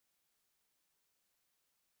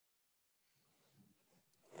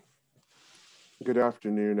Good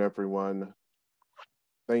afternoon, everyone.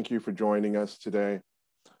 Thank you for joining us today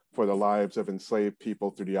for the lives of enslaved people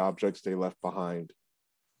through the objects they left behind.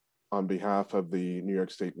 On behalf of the New York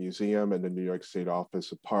State Museum and the New York State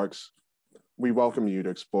Office of Parks, we welcome you to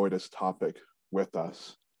explore this topic with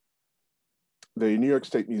us. The New York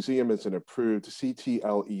State Museum is an approved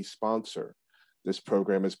CTLE sponsor. This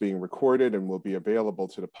program is being recorded and will be available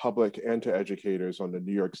to the public and to educators on the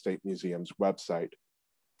New York State Museum's website.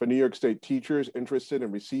 For New York State teachers interested in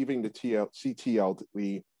receiving the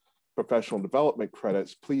CTLE professional development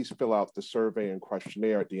credits, please fill out the survey and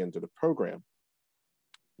questionnaire at the end of the program.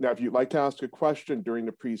 Now, if you'd like to ask a question during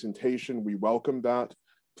the presentation, we welcome that.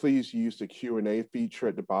 Please use the Q&A feature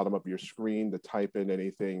at the bottom of your screen to type in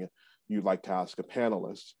anything you'd like to ask a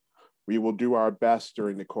panelist. We will do our best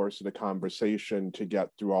during the course of the conversation to get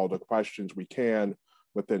through all the questions we can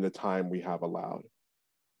within the time we have allowed.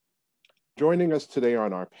 Joining us today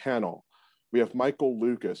on our panel, we have Michael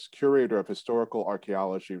Lucas, Curator of Historical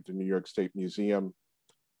Archaeology at the New York State Museum,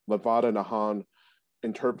 Lavada Nahon,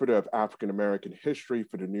 Interpreter of African American History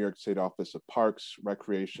for the New York State Office of Parks,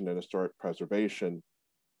 Recreation, and Historic Preservation,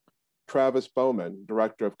 Travis Bowman,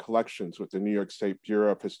 Director of Collections with the New York State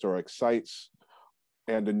Bureau of Historic Sites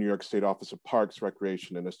and the New York State Office of Parks,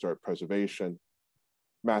 Recreation, and Historic Preservation,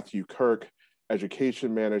 Matthew Kirk,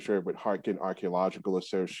 Education Manager with Hartgen Archaeological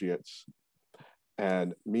Associates,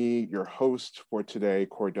 and me, your host for today,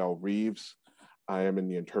 Cordell Reaves. I am in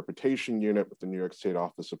the Interpretation Unit with the New York State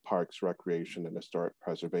Office of Parks, Recreation, and Historic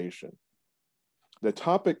Preservation. The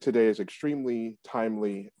topic today is extremely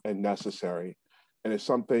timely and necessary, and is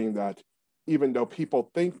something that, even though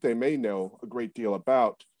people think they may know a great deal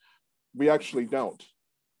about, we actually don't.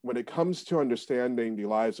 When it comes to understanding the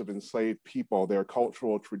lives of enslaved people, their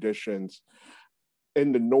cultural traditions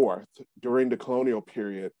in the North during the colonial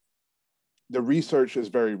period, the research is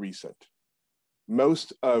very recent.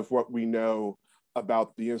 Most of what we know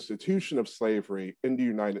about the institution of slavery in the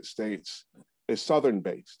United States is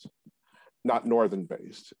Southern-based, not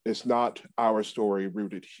Northern-based. It's not our story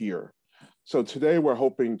rooted here. So today we're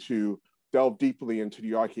hoping to delve deeply into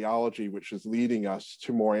the archaeology, which is leading us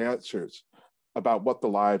to more answers about what the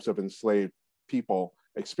lives of enslaved people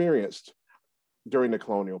experienced during the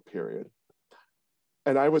colonial period.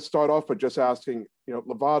 And I would start off with just asking,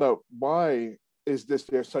 Lavada, why is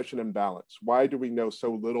there such an imbalance? Why do we know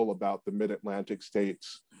so little about the mid-Atlantic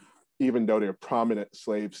states, even though they're prominent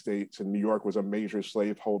slave states and New York was a major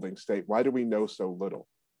slaveholding state? Why do we know so little?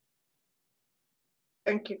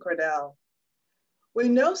 Thank you, Cordell. We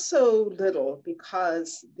know so little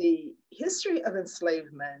because the history of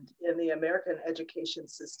enslavement in the American education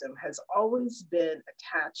system has always been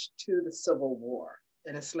attached to the Civil War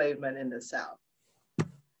and enslavement in the South.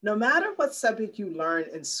 No matter what subject you learn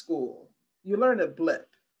in school, you learn a blip,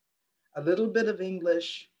 a little bit of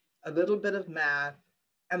English, a little bit of math,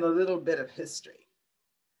 and a little bit of history.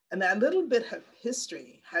 And that little bit of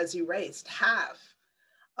history has erased half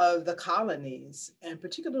of the colonies, and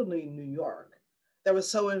particularly New York, that was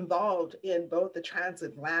so involved in both the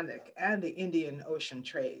transatlantic and the Indian Ocean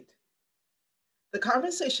trade. The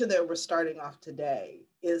conversation that we're starting off today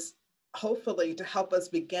is hopefully to help us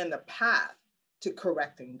begin a path to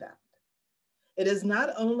correcting that. It is not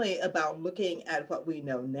only about looking at what we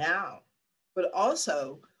know now, but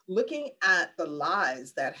also looking at the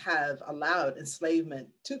lies that have allowed enslavement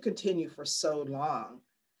to continue for so long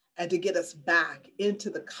and to get us back into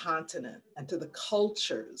the continent and to the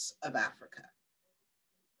cultures of Africa.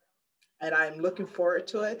 And I'm looking forward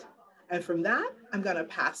to it. And from that, I'm going to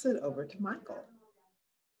pass it over to Michael.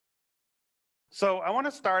 So I want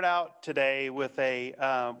to start out today with a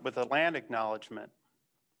land acknowledgement.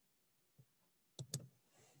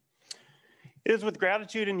 It is with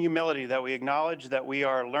gratitude and humility that we acknowledge that we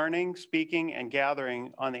are learning, speaking, and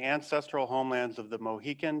gathering on the ancestral homelands of the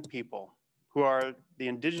Mohican people, who are the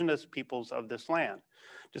indigenous peoples of this land.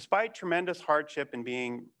 Despite tremendous hardship in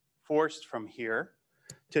being forced from here,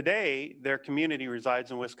 today their community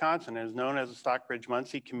resides in Wisconsin and is known as the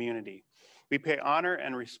Stockbridge-Muncie community. We pay honor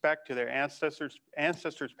and respect to their ancestors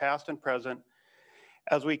past and present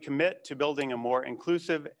as we commit to building a more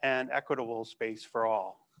inclusive and equitable space for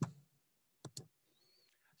all.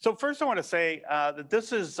 So first I want to say that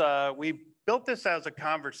this is, we built this as a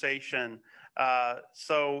conversation.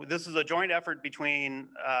 So this is a joint effort between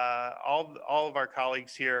all of our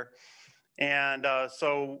colleagues here. And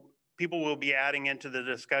so people will be adding into the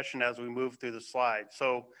discussion as we move through the slides.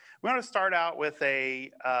 So we want to start out with a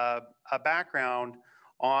background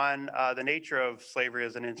on the nature of slavery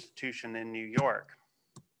as an institution in New York.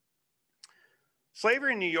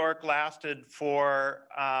 Slavery in New York lasted for,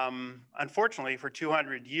 unfortunately, for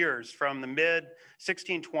 200 years, from the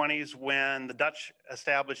mid-1620s when the Dutch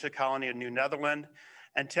established the colony of New Netherland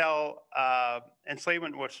until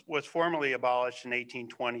enslavement was formally abolished in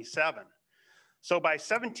 1827. So by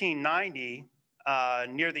 1790,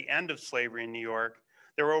 near the end of slavery in New York,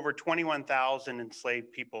 there were over 21,000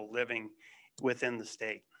 enslaved people living within the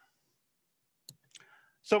state.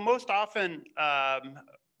 So most often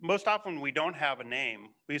we don't have a name.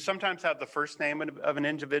 We sometimes have the first name of an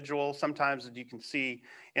individual. Sometimes, as you can see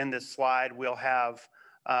in this slide, we'll have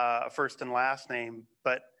a first and last name.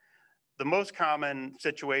 But the most common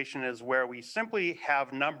situation is where we simply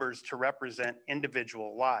have numbers to represent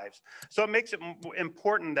individual lives. So it makes it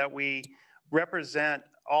important that we represent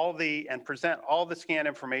and present all the scanned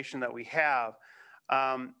information that we have,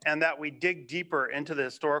 and that we dig deeper into the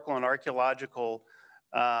historical and archaeological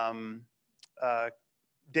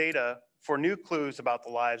data for new clues about the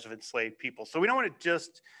lives of enslaved people. So we don't want to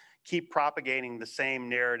just keep propagating the same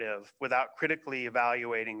narrative without critically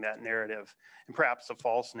evaluating that narrative, and perhaps a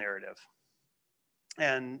false narrative.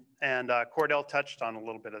 And Cordell touched on a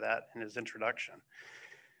little bit of that in his introduction.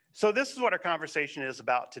 So this is what our conversation is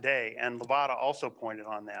about today, and Lavada also pointed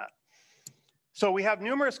on that. So we have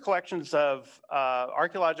numerous collections of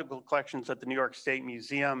archaeological collections at the New York State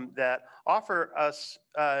Museum that offer us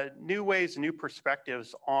new ways, new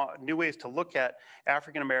perspectives, new ways to look at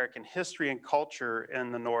African-American history and culture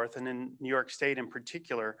in the North, and in New York State in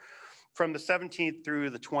particular, from the 17th through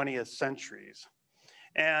the 20th centuries.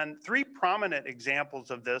 And three prominent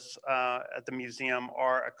examples of this at the museum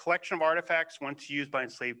are a collection of artifacts once used by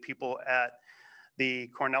enslaved people at the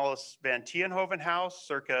Cornelis Van Tienhoven House,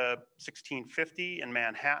 circa 1650 in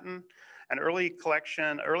Manhattan, an early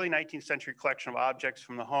 19th century collection of objects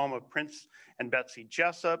from the home of Prince and Betsy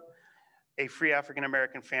Jessup, a free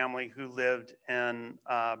African-American family who lived in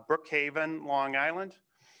Brookhaven, Long Island.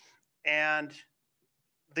 And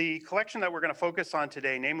the collection that we're going to focus on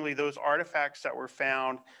today, namely those artifacts that were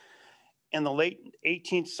found in the late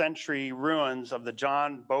 18th century ruins of the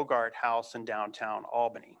John Bogart House in downtown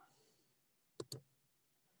Albany.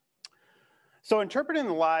 So interpreting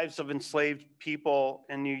the lives of enslaved people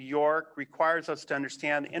in New York requires us to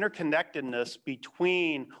understand the interconnectedness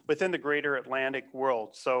within the greater Atlantic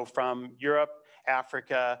world. So from Europe,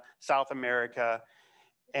 Africa, South America,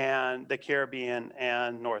 and the Caribbean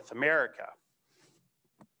and North America.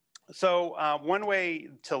 So one way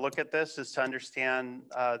to look at this is to understand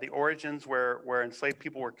the origins where enslaved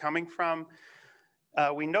people were coming from.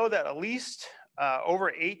 We know that at least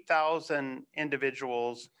over 8,000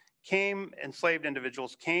 enslaved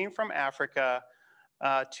individuals came from Africa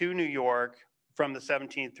to New York from the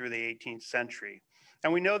 17th through the 18th century.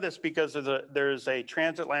 And we know this because there's a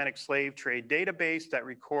transatlantic slave trade database that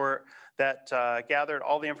gathered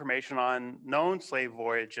all the information on known slave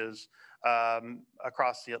voyages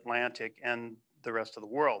across the Atlantic and the rest of the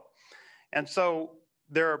world. And so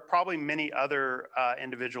there are probably many other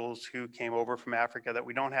individuals who came over from Africa that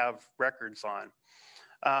we don't have records on.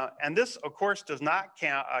 And this, of course, does not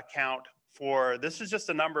account for, this is just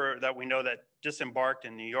a number that we know that disembarked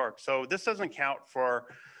in New York. So this doesn't count for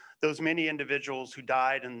those many individuals who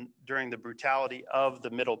died during the brutality of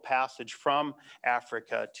the Middle Passage from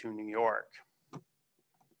Africa to New York.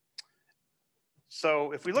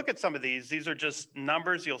 So if we look at some of these are just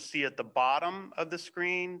numbers you'll see at the bottom of the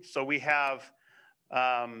screen. So we have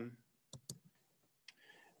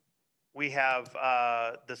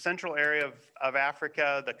the central area of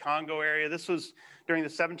Africa, the Congo area. This was during the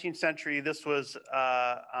 17th century. This was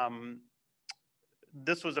a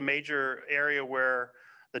major area where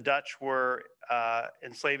the Dutch were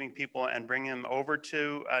enslaving people and bringing them over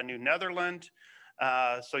to New Netherland.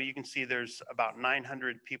 So you can see there's about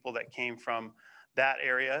 900 people that came from that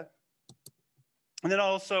area. And then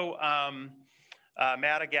also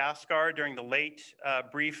Madagascar during the late,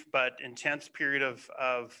 brief but intense period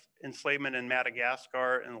of enslavement in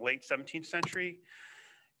Madagascar in the late 17th century.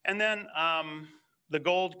 And then the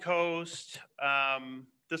Gold Coast,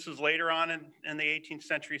 this was later on in the 18th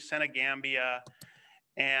century, Senegambia,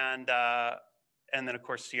 and then of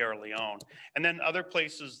course Sierra Leone, and then other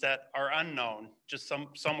places that are unknown, just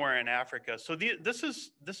somewhere in Africa. So this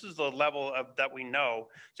is the level that we know.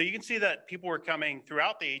 So you can see that people were coming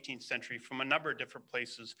throughout the 18th century from a number of different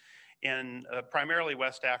places in primarily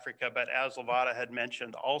West Africa, but as Lavada had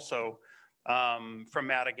mentioned, also from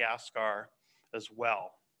Madagascar as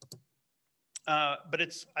well. But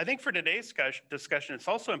I think for today's discussion, it's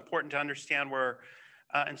also important to understand where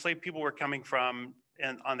enslaved people were coming from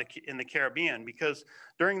in the Caribbean, because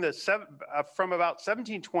during from about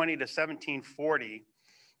 1720 to 1740,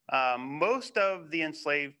 Most of the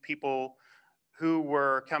enslaved people who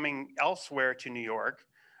were coming elsewhere to New York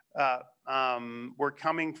were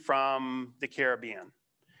coming from the Caribbean.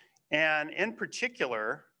 And in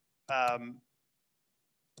particular,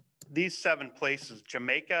 these 7 places,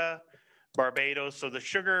 Jamaica, Barbados, so the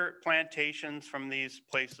sugar plantations from these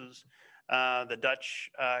places, the Dutch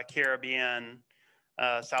Caribbean,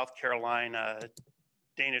 South Carolina,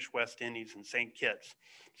 Danish West Indies, and St. Kitts.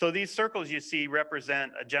 So these circles you see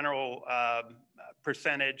represent a general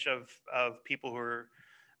percentage of people who are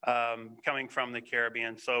coming from the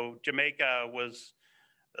Caribbean. So Jamaica was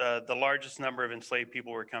the largest number of enslaved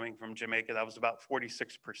people were coming from Jamaica. That was about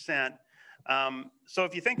 46%. So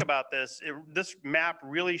if you think about this, this map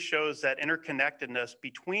really shows that interconnectedness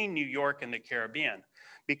between New York and the Caribbean,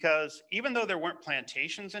 because even though there weren't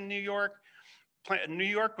plantations in New York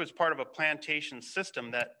was part of a plantation system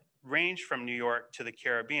that ranged from New York to the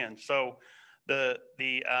Caribbean. So the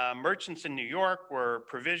merchants in New York were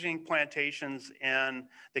provisioning plantations in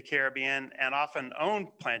the Caribbean and often owned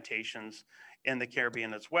plantations in the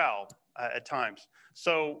Caribbean as well at times.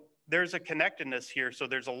 So there's a connectedness here. So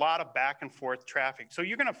there's a lot of back and forth traffic. So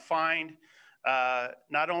you're going to find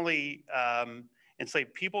not only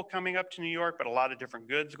enslaved people coming up to New York, but a lot of different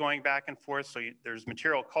goods going back and forth. So there's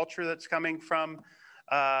material culture that's coming from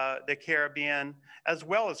the Caribbean, as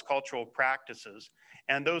well as cultural practices.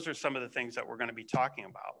 And those are some of the things that we're going to be talking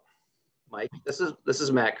about. Mike, this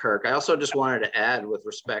is Matt Kirk. I also just wanted to add, with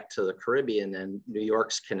respect to the Caribbean and New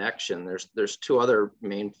York's connection, there's 2 other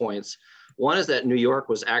main points. One is that New York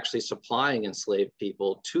was actually supplying enslaved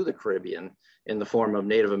people to the Caribbean in the form of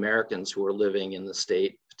Native Americans who were living in the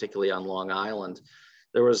state, particularly on Long Island.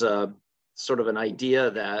 There was a sort of an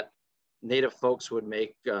idea that Native folks would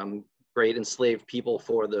make great enslaved people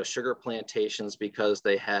for the sugar plantations because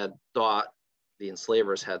they had thought, the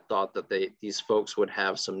enslavers had thought that these folks would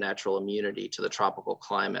have some natural immunity to the tropical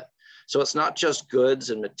climate. So it's not just goods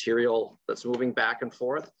and material that's moving back and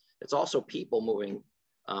forth, it's also people moving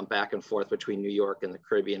back and forth between New York and the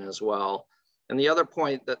Caribbean as well. And the other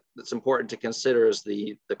point that's important to consider is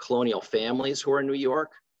the colonial families who are in New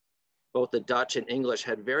York. Both the Dutch and English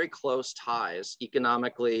had very close ties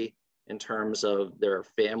economically in terms of their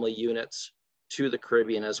family units to the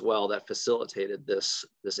Caribbean as well, that facilitated this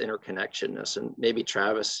interconnectedness. And maybe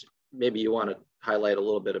Travis, maybe you want to highlight a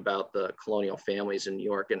little bit about the colonial families in New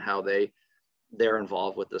York and how they're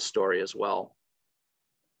involved with this story as well.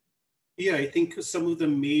 Yeah, I think some of the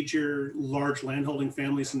major large landholding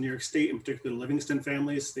families in New York State, in particular the Livingston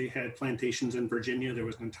families, they had plantations in Virginia. There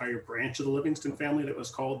was an entire branch of the Livingston family that was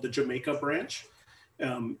called the Jamaica branch.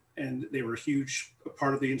 And they were a huge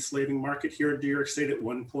part of the enslaving market here in New York State. At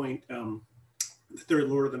one point, the third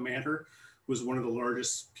Lord of the Manor was one of the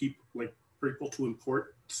largest people to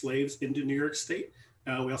import slaves into New York State.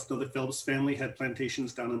 We also know the Phelps family had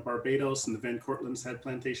plantations down in Barbados, and the Van Cortlands had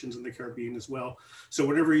plantations in the Caribbean as well. So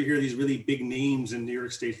whenever you hear these really big names in New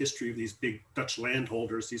York State history of these big Dutch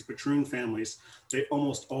landholders, these patroon families, they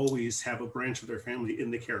almost always have a branch of their family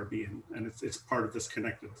in the Caribbean, and it's part of this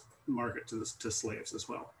connected market to slaves as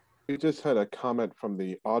well. We just had a comment from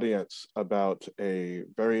the audience about a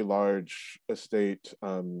very large estate.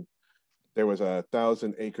 There was a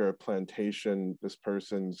 1,000-acre plantation, this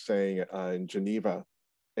person saying, in Geneva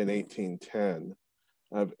in 1810.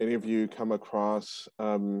 Have any of you come across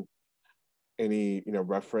any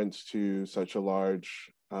reference to such a large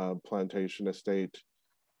plantation estate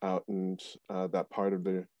out in that part of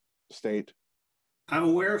the state? I'm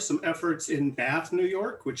aware of some efforts in Bath, New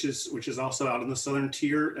York, which is also out in the southern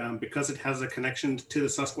tier, because it has a connection to the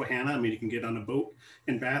Susquehanna. I mean, you can get on a boat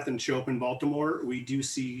in Bath and show up in Baltimore. We do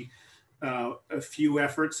see a few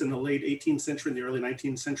efforts in the late 18th century and the early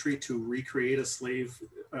 19th century to recreate a slave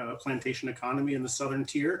plantation economy in the southern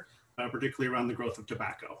tier, particularly around the growth of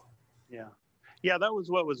tobacco. Yeah, that was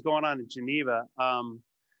what was going on in Geneva.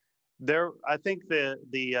 I think the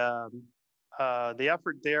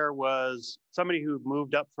effort there was somebody who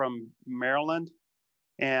moved up from Maryland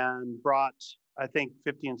and brought, I think,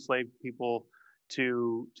 50 enslaved people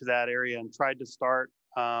to that area and tried to start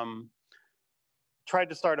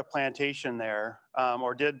a plantation there,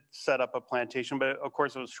 or did set up a plantation, but of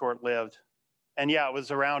course it was short-lived. And yeah, it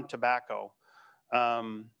was around tobacco.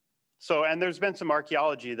 And there's been some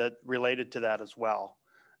archaeology that related to that as well.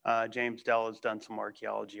 James Dell has done some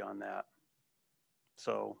archaeology on that.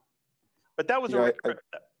 So, but that was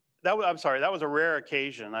that was a rare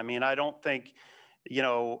occasion. I mean, I don't think,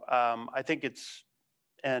 I think it's,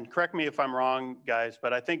 and correct me if I'm wrong, guys,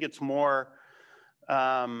 but I think it's more,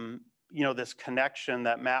 this connection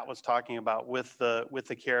that Matt was talking about with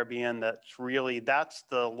the Caribbean. That's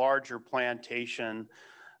the larger plantation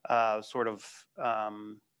sort of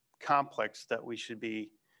complex that we should be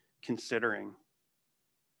considering.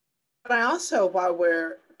 But I also, while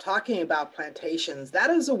we're talking about plantations, that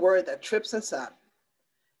is a word that trips us up,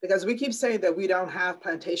 because we keep saying that we don't have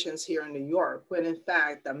plantations here in New York, when in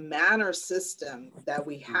fact, the manor system that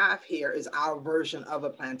we have here is our version of a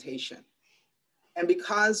plantation. And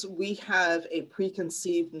because we have a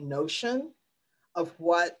preconceived notion of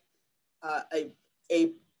what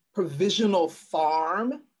a provisional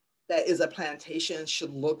farm that is a plantation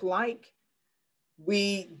should look like,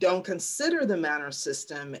 we don't consider the manor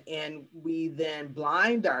system, and we then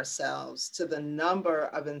blind ourselves to the number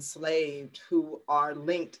of enslaved who are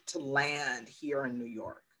linked to land here in New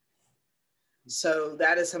York. So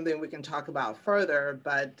that is something we can talk about further,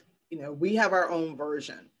 but we have our own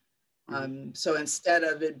version. So instead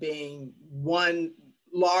of it being one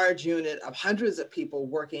large unit of hundreds of people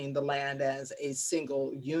working the land as a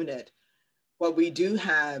single unit, what we do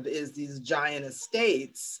have is these giant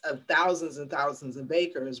estates of thousands and thousands of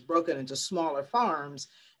acres broken into smaller farms,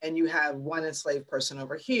 and you have one enslaved person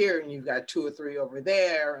over here, and you've got 2 or 3 over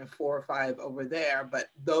there, and 4 or 5 over there. But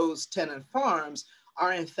those tenant farms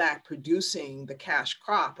are in fact producing the cash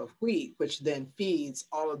crop of wheat, which then feeds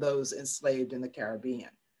all of those enslaved in the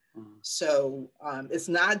Caribbean. So it's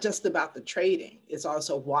not just about the trading, it's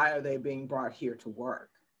also why are they being brought here to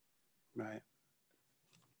work. Right.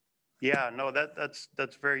 Yeah, no, that's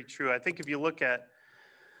very true. I think if you look at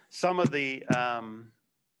some of the,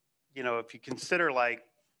 if you consider like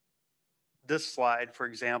this slide, for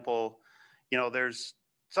example, there's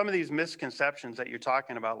some of these misconceptions that you're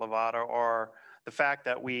talking about, Lavada, or the fact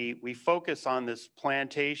that we focus on this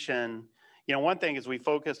plantation. One thing is we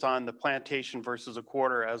focus on the plantation versus a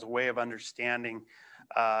quarter as a way of understanding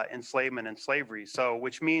enslavement and slavery. So,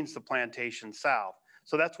 which means the plantation south.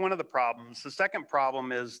 So that's one of the problems. The second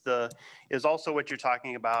problem is also what you're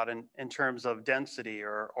talking about in terms of density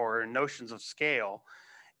or notions of scale.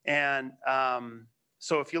 And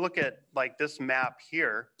so if you look at like this map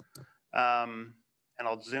here, and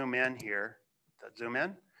I'll zoom in here,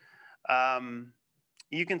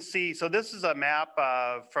 you can see, so this is a map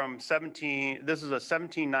from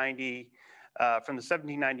 1790, from the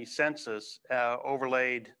 1790 census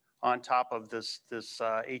overlaid on top of this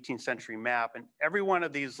 18th century map. And every one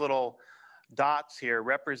of these little dots here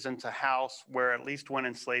represents a house where at least one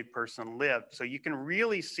enslaved person lived. So you can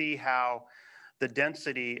really see how the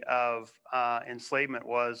density of enslavement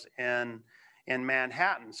was in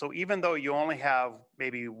Manhattan. So even though you only have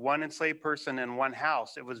maybe one enslaved person in one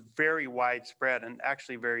house, it was very widespread and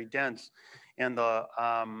actually very dense in the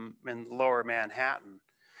in lower Manhattan.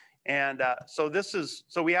 And so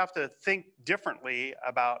we have to think differently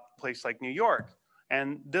about a place like New York.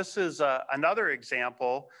 And this is another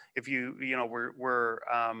example. If we're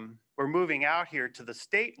moving out here to the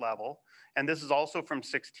state level, and this is also from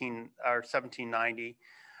 1790.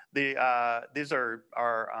 These are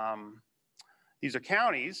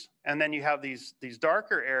counties, and then you have these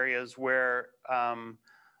darker areas where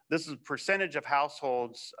this is a percentage of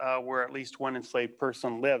households where at least one enslaved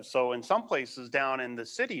person lives. So in some places down in the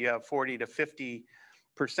city, you have 40 to 50%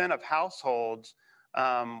 of households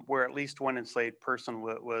where at least one enslaved person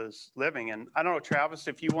was living. And I don't know, Travis,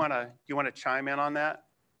 if you want to chime in on that.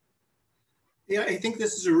 Yeah, I think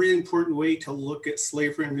this is a really important way to look at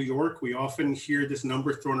slavery in New York. We often hear this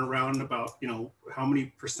number thrown around about, how many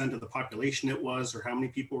percent of the population it was or how many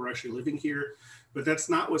people were actually living here. But that's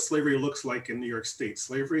not what slavery looks like in New York State.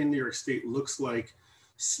 Slavery in New York State looks like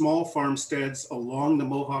small farmsteads along the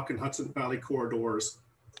Mohawk and Hudson Valley corridors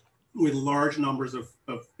with large numbers of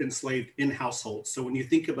enslaved in households. So when you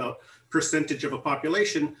think about percentage of a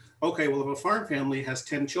population, okay, well, if a farm family has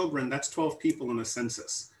 10 children, that's 12 people in a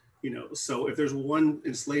census. So if there's one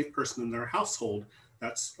enslaved person in their household,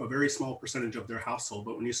 that's a very small percentage of their household.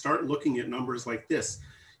 But when you start looking at numbers like this,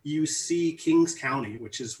 you see Kings County,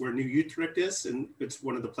 which is where New Utrecht is, and it's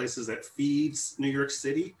one of the places that feeds New York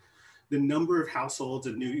City. The number of households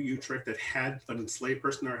in New Utrecht that had an enslaved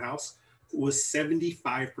person in their house was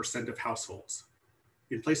 75% of households.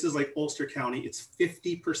 In places like Ulster County, it's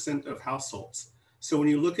 50% of households. So when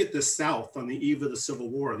you look at the South on the eve of the Civil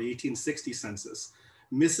War, the 1860 census,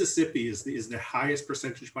 Mississippi is the highest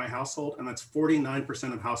percentage by household, and that's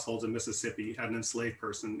 49% of households in Mississippi had an enslaved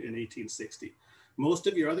person in 1860. Most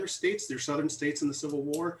of your other states, your southern states in the Civil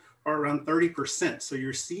War, are around 30%. So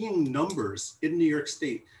you're seeing numbers in New York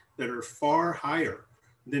State that are far higher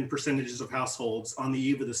than percentages of households on the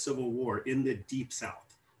eve of the Civil War in the Deep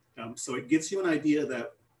South. So it gives you an idea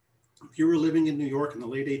that if you were living in New York in the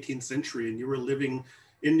late 18th century and you were living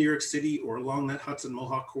in New York City or along that Hudson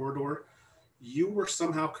Mohawk corridor, you were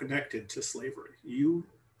somehow connected to slavery. You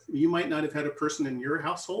You might not have had a person in your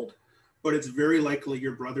household, but it's very likely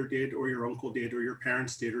your brother did, or your uncle did, or your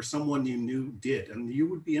parents did, or someone you knew did. And you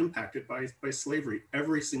would be impacted by slavery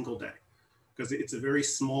every single day, because it's a very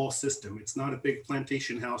small system. It's not a big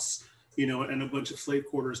plantation house, you know, and a bunch of slave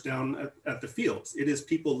quarters down at the fields. It is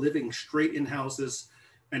people living straight in houses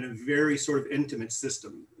and a very sort of intimate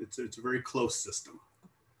system. It's a very close system.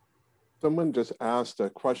 Someone just asked a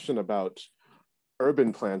question about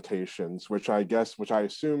urban plantations, which I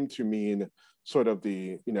assume to mean sort of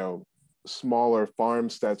the, you know, smaller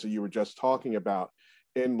farmsteads that you were just talking about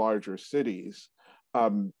in larger cities.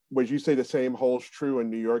 Would you say the same holds true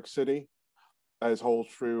in New York City as holds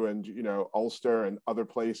true in, you know, Ulster and other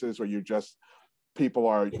places where people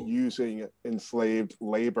are using enslaved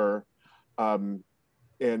labor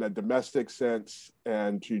in a domestic sense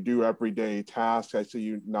and to do everyday tasks? I see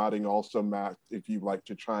you nodding also, Matt. If you'd like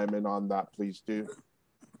to chime in on that, please do.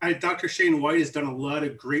 Dr. Shane White has done a lot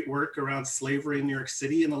of great work around slavery in New York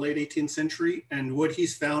City in the late 18th century. And what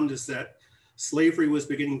he's found is that slavery was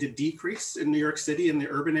beginning to decrease in New York City in the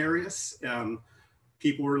urban areas.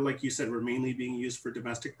 People were, like you said, were mainly being used for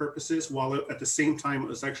domestic purposes, while at the same time it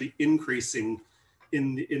was actually increasing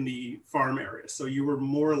in the farm areas. So you were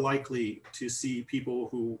more likely to see people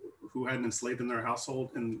who had an enslaved in their household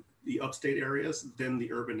in the upstate areas than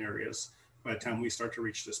the urban areas by the time we start to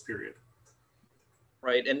reach this period.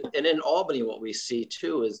 Right, and in Albany, what we see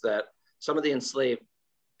too is that some of the enslaved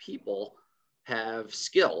people have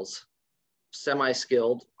skills,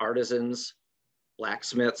 semi-skilled artisans,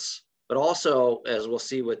 blacksmiths, but also, as we'll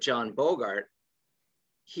see with John Bogart,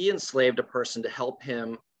 he enslaved a person to help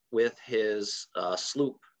him with his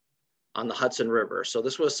sloop on the Hudson River. So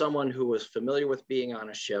this was someone who was familiar with being on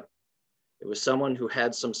a ship. It was someone who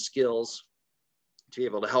had some skills to be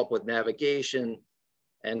able to help with navigation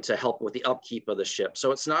and to help with the upkeep of the ship.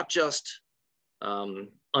 So it's not just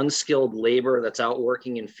unskilled labor that's out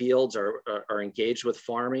working in fields or engaged with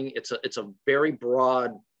farming. It's a very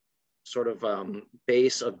broad sort of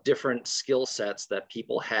base of different skill sets that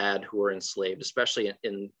people had who were enslaved, especially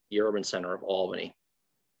in the urban center of Albany.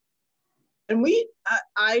 And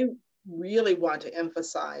I really want to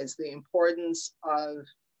emphasize the importance of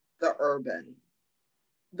the urban.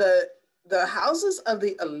 The houses of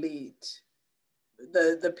the elite,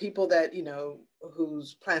 the people that, you know,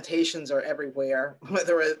 whose plantations are everywhere,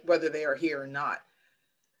 whether they are here or not,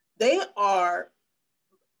 they are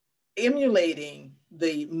emulating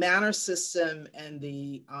the manor system and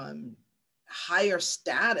the higher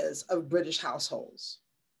status of British households.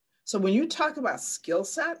 So when you talk about skill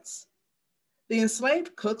sets, the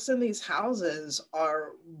enslaved cooks in these houses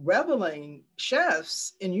are reveling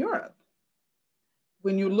chefs in Europe.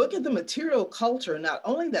 When you look at the material culture, not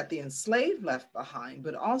only that the enslaved left behind,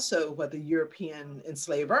 but also what the European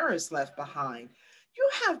enslavers left behind, you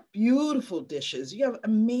have beautiful dishes, you have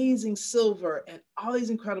amazing silver and all these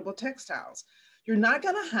incredible textiles. You're not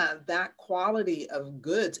gonna have that quality of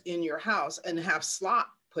goods in your house and have slop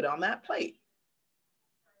put on that plate.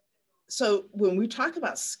 So when we talk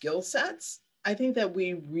about skill sets, I think that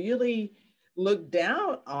we really look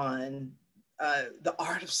down on the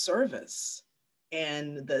art of service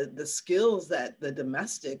and the skills that the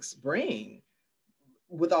domestics bring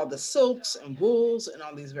with all the silks and wools and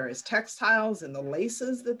all these various textiles and the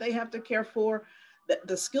laces that they have to care for.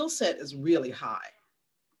 The skill set is really high.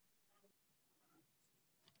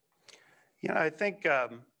 Yeah, I think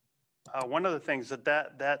one of the things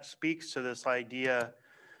that speaks to this idea,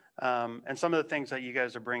 and some of the things that you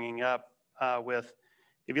guys are bringing up with,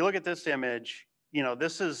 if you look at this image, you know,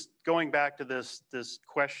 this is going back to this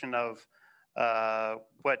question of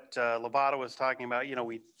what Lavada was talking about. You know,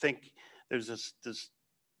 we think there's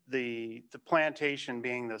the plantation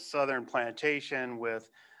being the southern plantation with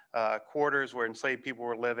quarters where enslaved people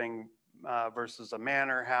were living versus a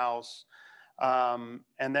manor house.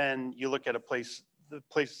 And then you look at the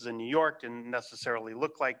places in New York didn't necessarily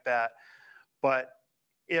look like that. But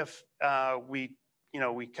if we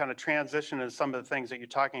kind of transition to some of the things that you're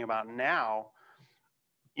talking about now,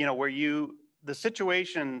 you know, where the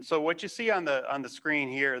situation, so what you see on the screen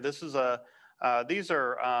here, this is these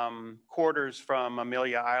are quarters from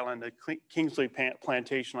Amelia Island, the Kingsley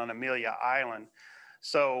Plantation on Amelia Island.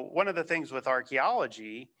 So one of the things with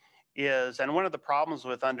archaeology is, and one of the problems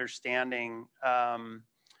with understanding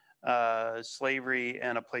slavery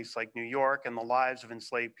in a place like New York and the lives of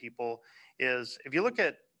enslaved people is, if you look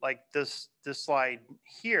at like this slide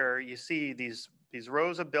here, you see these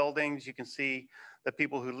rows of buildings. You can see the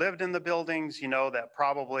people who lived in the buildings. You know that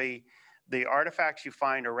probably the artifacts you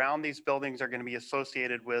find around these buildings are going to be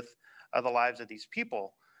associated with the lives of these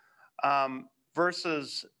people.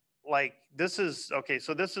 Versus like this is, okay,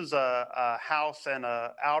 so this is a house and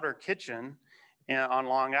a outer kitchen on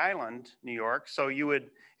Long Island, New York. So you would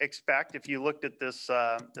expect, if you looked at this,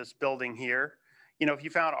 this building here, you know, if you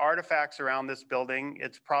found artifacts around this building,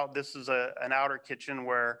 it's probably, this is an outer kitchen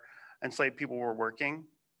where enslaved people were working,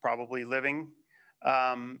 probably living.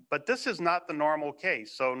 But this is not the normal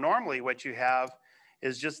case. So normally what you have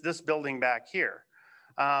is just this building back here.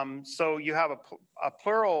 So you have a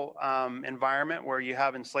plural environment where you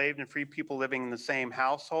have enslaved and free people living in the same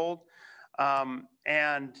household.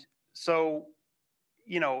 And so,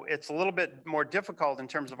 you know, it's a little bit more difficult in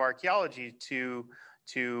terms of archaeology to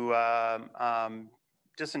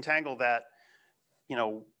disentangle that, you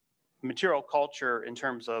know, material culture in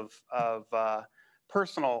terms of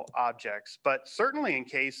personal objects. But certainly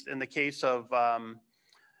in the case of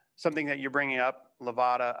something that you're bringing up,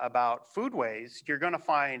 Lavada, about foodways, you're going to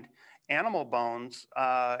find animal bones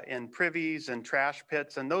in privies and trash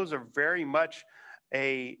pits, and those are very much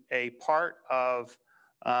a part of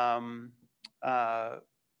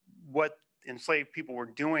what enslaved people were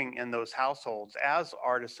doing in those households as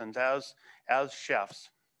artisans, as chefs.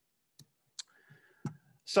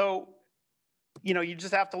 So, you know, you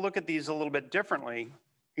just have to look at these a little bit differently.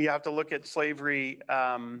 You have to look at slavery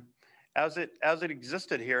as it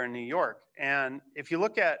existed here in New York. And if you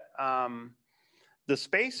look at the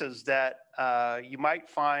spaces that you might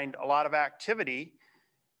find a lot of activity,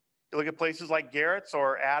 you look at places like garrets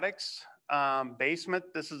or attics, basement.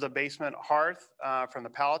 This is a basement hearth from the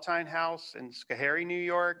Palatine House in Schoharie, New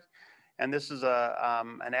York. And this is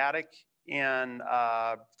an attic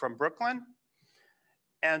from Brooklyn.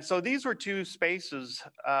 And so these were two spaces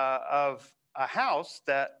of a house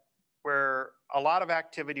where a lot of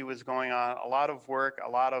activity was going on, a lot of work, a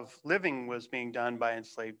lot of living was being done by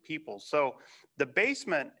enslaved people. So the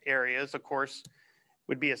basement areas, of course,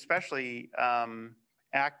 would be especially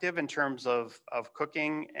active in terms of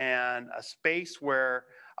cooking, and a space where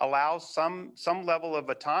allows some level of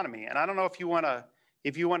autonomy. And I don't know if you want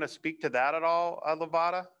to speak to that at all,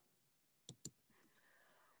 Lavada.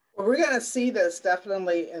 Well, we're going to see this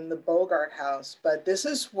definitely in the Bogart House, but this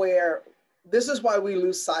is why we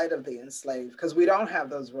lose sight of the enslaved, because we don't have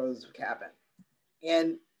those rows of cabin.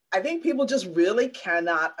 And I think people just really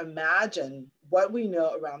cannot imagine what we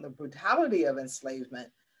know around the brutality of enslavement,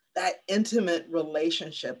 that intimate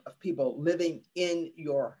relationship of people living in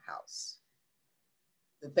your house,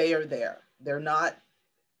 that they are there. They're not,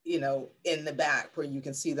 you know, in the back where you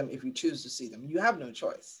can see them if you choose to see them. You have no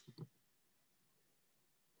choice.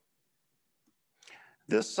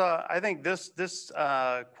 This, I think this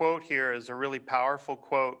quote here is a really powerful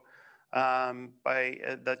quote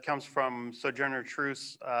that comes from Sojourner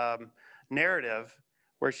Truth's narrative,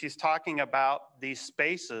 where she's talking about these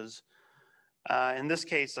spaces, in this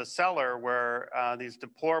case, a cellar where these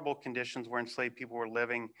deplorable conditions where enslaved people were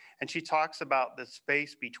living. And she talks about the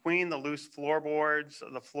space between the loose floorboards,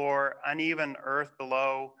 the floor, uneven earth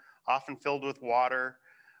below, often filled with water.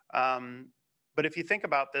 But if you think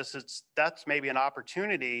about this, that's maybe an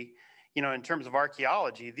opportunity, you know, in terms of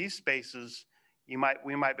archaeology. These spaces, we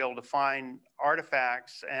might be able to find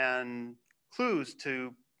artifacts and clues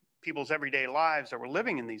to people's everyday lives that were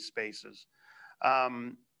living in these spaces.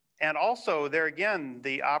 And also there again,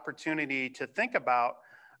 the opportunity to think about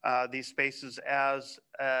these spaces as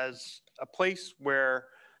a place where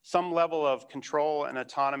some level of control and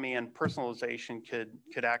autonomy and personalization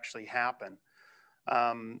could actually happen.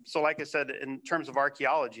 So like I said, in terms of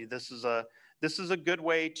archaeology, this is a good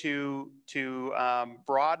way to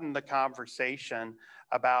broaden the conversation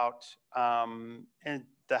about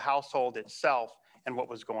the household itself and what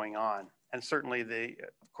was going on, and certainly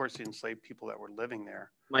of course, the enslaved people that were living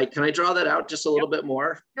there. Mike, can I draw that out just a little bit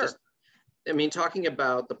more? Sure. I mean, talking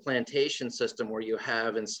about the plantation system where you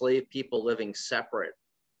have enslaved people living separate,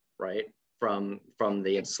 right, from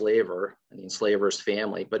the enslaver and the enslaver's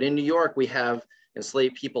family. But in New York, we have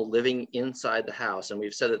enslaved people living inside the house. And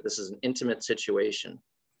we've said that this is an intimate situation.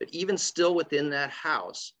 But even still within that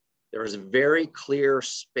house, there is a very clear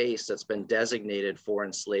space that's been designated for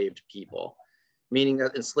enslaved people, meaning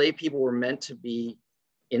that enslaved people were meant to be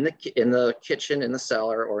in the kitchen, in the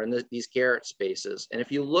cellar, or in these garret spaces. And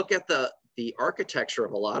if you look at the architecture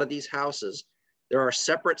of a lot of these houses, there are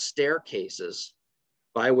separate staircases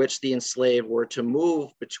by which the enslaved were to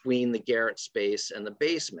move between the garret space and the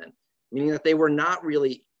basement, meaning that they were not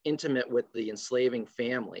really intimate with the enslaving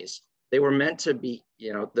families. They were meant to be,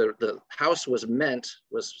 you know, the house was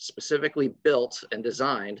specifically built and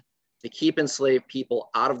designed to keep enslaved people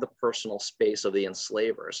out of the personal space of the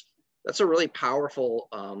enslavers. That's a really powerful,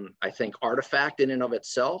 I think, artifact in and of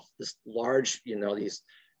itself. This large, you know,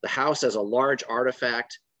 the house as a large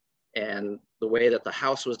artifact And the way that the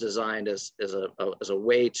house was designed is a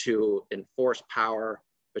way to enforce power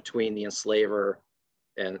between the enslaver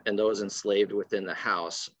and those enslaved within the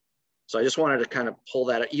house. So I just wanted to kind of pull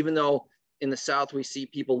that out. Even though in the South we see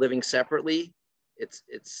people living separately,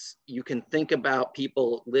 you can think about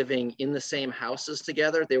people living in the same houses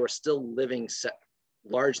together. They were still living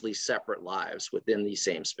largely separate lives within these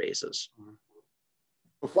same spaces.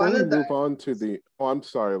 Before we move on to the, I'm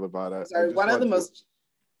sorry, Lavada. Sorry, one of the most,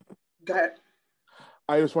 go ahead.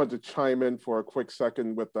 I just wanted to chime in for a quick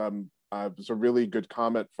second with it was a really good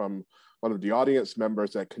comment from one of the audience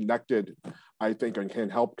members that connected, I think, and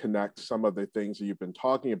can help connect some of the things that you've been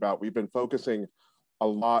talking about. We've been focusing a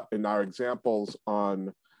lot in our examples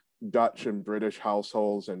on Dutch and British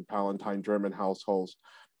households and Palatine German households.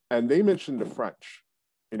 And they mentioned the French.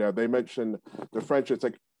 You know, they mentioned the French. It's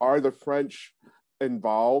like, are the French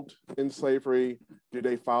involved in slavery? Do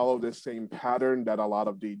they follow the same pattern that a lot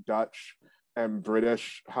of the Dutch and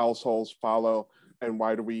British households follow? And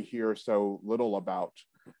why do we hear so little about,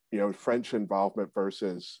 you know, French involvement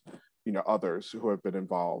versus, you know, others who have been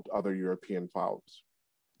involved, other European folks?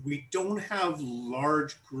 We don't have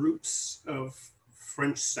large groups of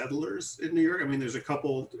French settlers in New York. I mean, there's a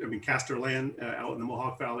couple. I mean, Casterland out in the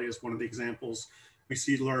Mohawk Valley is one of the examples. We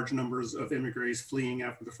see large numbers of immigrants fleeing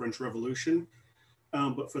after the French Revolution.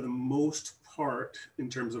 But for the most part, in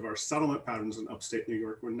terms of our settlement patterns in upstate New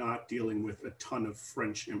York, we're not dealing with a ton of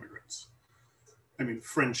French immigrants. I mean,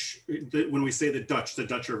 when we say the Dutch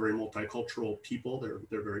are very multicultural people.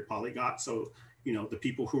 They're very polyglot. So, you know, the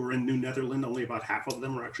people who are in New Netherlands, only about half of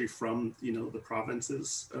them are actually from, you know, the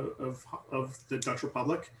provinces of the Dutch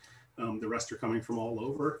Republic. The rest are coming from all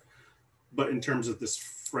over. But in terms of this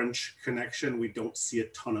French connection, we don't see a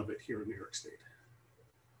ton of it here in New York State.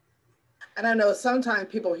 And I know sometimes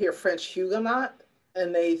people hear French Huguenot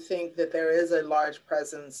and they think that there is a large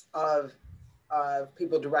presence of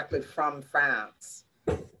people directly from France.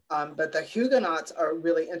 But the Huguenots are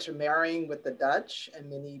really intermarrying with the Dutch, and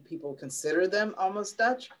many people consider them almost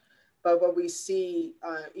Dutch. But what we see,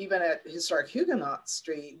 even at historic Huguenot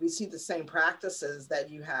Street, we see the same practices that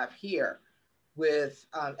you have here, with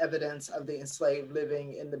evidence of the enslaved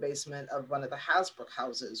living in the basement of one of the Hasbrook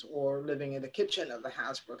houses or living in the kitchen of the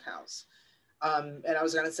Hasbrook house. And I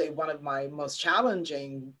was going to say one of my most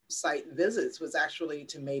challenging site visits was actually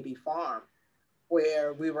to Mabee Farm,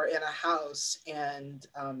 where we were in a house and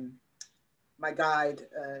my guide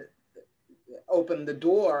opened the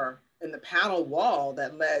door in the panel wall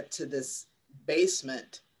that led to this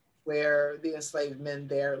basement where the enslaved men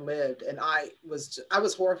there lived. And I was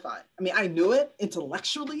horrified. I mean, I knew it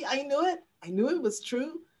intellectually. I knew it was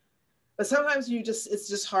true, but sometimes it's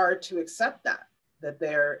just hard to accept that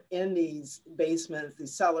they're in these basements,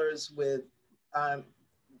 these cellars with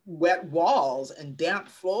wet walls and damp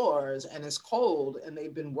floors, and it's cold, and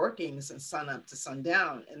they've been working since sun up to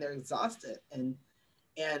sundown, and they're exhausted.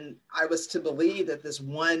 And I was to believe that this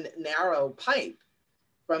one narrow pipe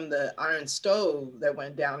from the iron stove that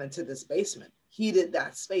went down into this basement heated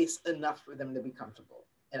that space enough for them to be comfortable.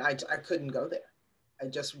 And I couldn't go there. I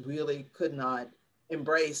just really could not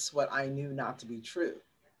embrace what I knew not to be true.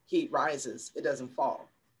 Heat rises, it doesn't fall.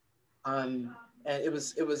 And it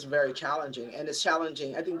was very challenging, and it's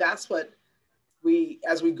challenging. I think that's what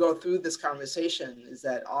as we go through this conversation, is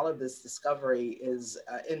that all of this discovery is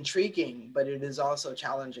intriguing, but it is also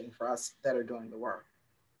challenging for us that are doing the work.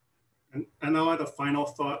 And I'll add a final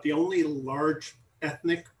thought. The only large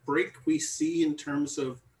ethnic break we see in terms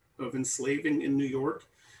of enslaving in New York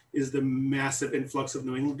is the massive influx of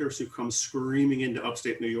New Englanders who come screaming into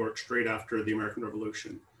upstate New York straight after the American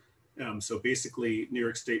Revolution. So basically, New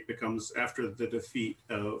York State becomes, after the defeat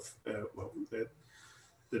of,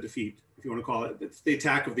 the defeat, if you want to call it, the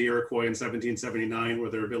attack of the Iroquois in 1779, where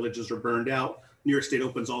their villages are burned out, New York State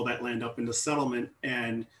opens all that land up into settlement,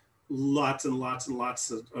 and lots and lots and lots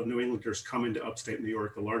of New Englanders come into upstate New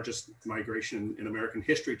York, the largest migration in American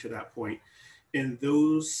history to that point. And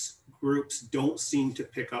those groups don't seem to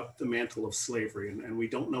pick up the mantle of slavery. And we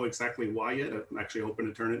don't know exactly why yet. I'm actually hoping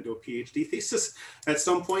to turn it into a PhD thesis at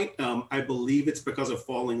some point. I believe it's because of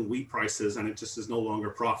falling wheat prices, and it just is no longer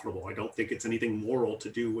profitable. I don't think it's anything moral to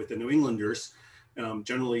do with the New Englanders.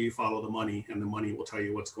 Generally, you follow the money, and the money will tell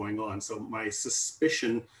you what's going on. So my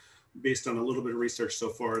suspicion, based on a little bit of research so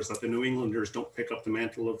far, is that the New Englanders don't pick up the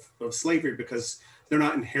mantle of slavery because they're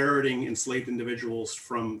not inheriting enslaved individuals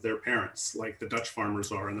from their parents like the Dutch farmers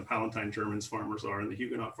are, and the Palatine Germans farmers are, and the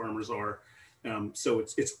Huguenot farmers are. So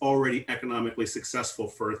it's already economically successful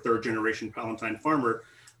for a third generation Palatine farmer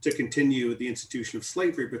to continue the institution of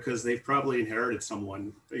slavery because they've probably inherited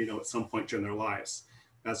someone, at some point during their lives.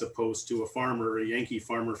 as opposed to a farmer, a Yankee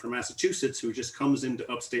farmer from Massachusetts who just comes into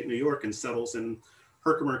upstate New York and settles in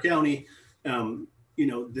Herkimer County. You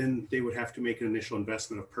know, then they would have to make an initial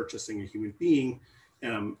investment of purchasing a human being.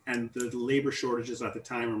 And the labor shortages at the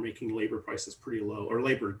time are making labor prices pretty low, or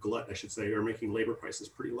labor glut, I should say, are making labor prices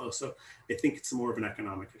pretty low. So I think it's more of an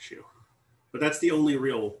economic issue. But that's the only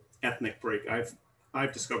real ethnic break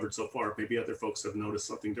I've discovered so far. Maybe other folks have noticed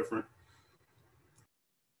something different.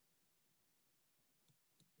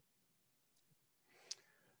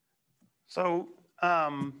 So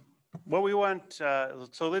what we want,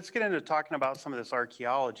 so let's get into talking about some of this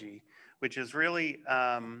archaeology, which is really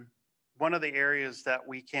one of the areas that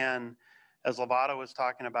we can, as Lavada was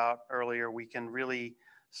talking about earlier, we can really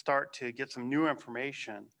start to get some new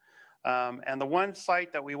information. And the one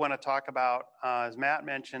site that we want to talk about, as Matt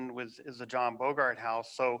mentioned, is the John Bogart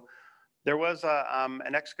House. So there was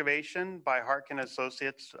an excavation by Harkin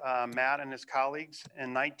Associates, Matt and his colleagues,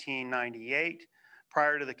 in 1998,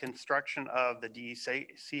 prior to the construction of the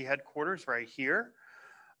DEC headquarters right here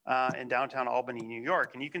in downtown Albany, New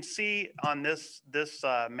York. And you can see on this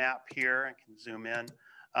map here, I can zoom in,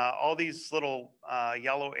 all these little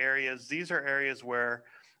yellow areas. These are areas where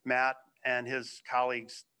Matt and his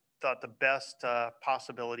colleagues thought the best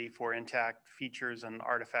possibility for intact features and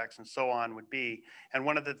artifacts and so on would be. And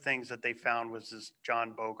one of the things that they found was this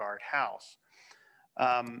John Bogart House.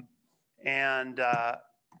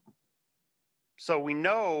 So we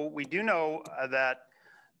do know that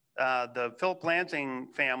the Philip Lansing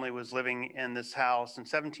family was living in this house in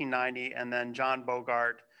 1790, and then John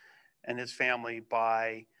Bogart and his family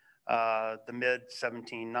by the mid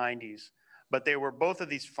 1790s. But both of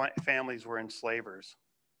these families were enslavers.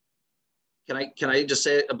 Can I just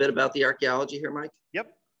say a bit about the archaeology here, Mike?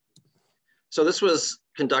 Yep. So this was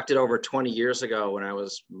conducted over 20 years ago when I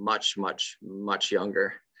was much, much, much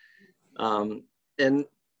younger. And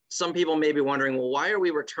some people may be wondering, well, why are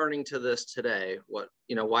we returning to this today?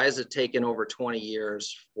 Why has it taken over 20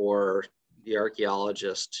 years for the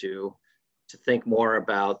archaeologists to think more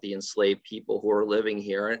about the enslaved people who are living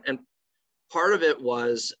here? And part of it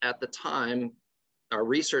was, at the time, our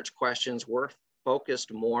research questions were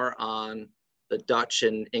focused more on the Dutch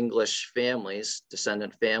and English families,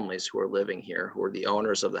 descendant families who are living here, who are the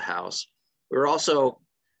owners of the house. We were also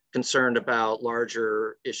concerned about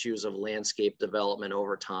larger issues of landscape development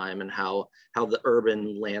over time and how the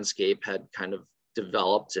urban landscape had kind of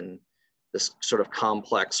developed in this sort of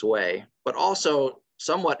complex way. But also,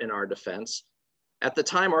 somewhat in our defense, at the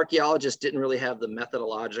time, archaeologists didn't really have the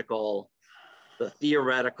methodological, the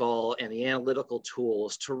theoretical, and the analytical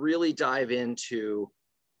tools to really dive into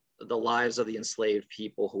the lives of the enslaved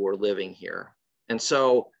people who were living here. And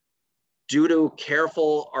so, due to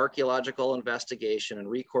careful archaeological investigation and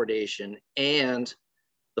recordation and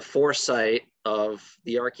the foresight of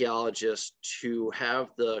the archaeologists to have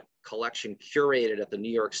the collection curated at the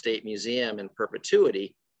New York State Museum in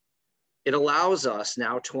perpetuity, it allows us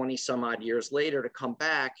now 20 some odd years later to come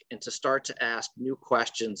back and to start to ask new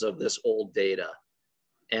questions of this old data.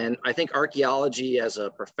 And I think archaeology as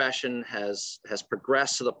a profession has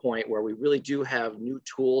progressed to the point where we really do have new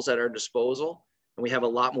tools at our disposal. And we have a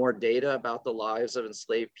lot more data about the lives of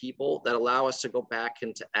enslaved people that allow us to go back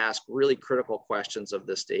and to ask really critical questions of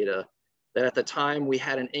this data that at the time we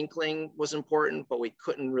had an inkling was important, but we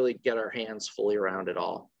couldn't really get our hands fully around it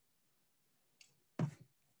all.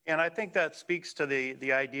 And I think that speaks to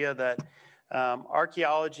the idea that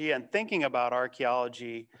archaeology and thinking about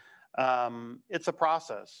archaeology, it's a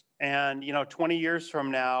process. And 20 years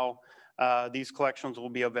from now, these collections will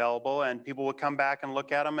be available and people will come back and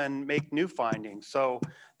look at them and make new findings. So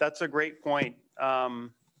that's a great point. Else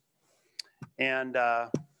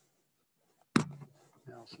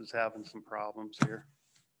is having some problems here.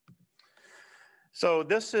 So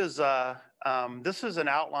this is an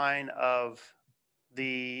outline of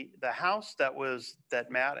the house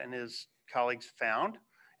that Matt and his colleagues found.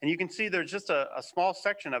 And you can see there's just a small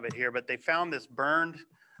section of it here, but they found this burned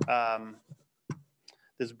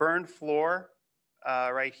floor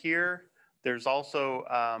right here. There's also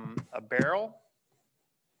a barrel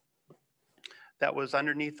that was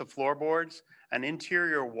underneath the floorboards, an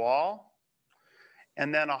interior wall,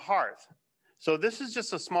 and then a hearth. So this is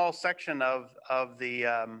just a small section of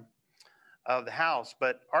the house,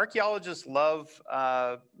 but archaeologists love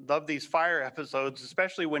these fire episodes,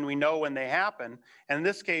 especially when we know when they happen. And in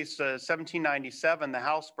this case, 1797, the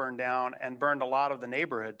house burned down and burned a lot of the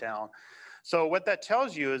neighborhood down. So what that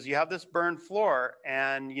tells you is you have this burned floor,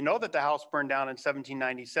 and you know that the house burned down in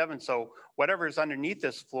 1797. So whatever is underneath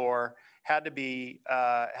this floor had to be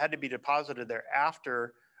deposited there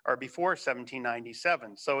after or before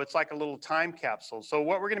 1797. So it's like a little time capsule. So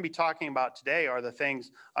what we're going to be talking about today are the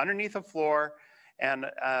things underneath the floor and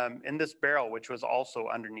in this barrel, which was also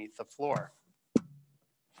underneath the floor.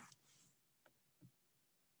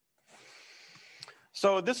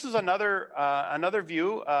 So this is another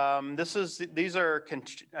view. These are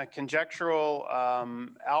conjectural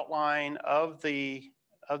outline of the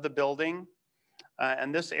building,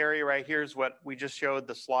 and this area right here is what we just showed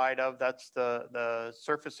the slide of. That's the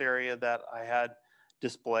surface area that I had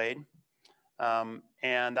displayed,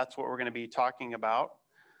 and that's what we're going to be talking about.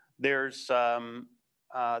 There's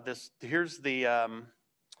here's the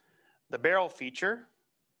barrel feature.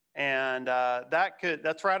 And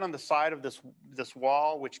that's right on the side of this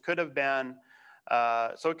wall, which could have been,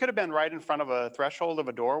 so it could have been right in front of a threshold of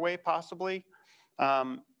a doorway, possibly.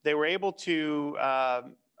 They were able to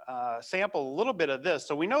sample a little bit of this.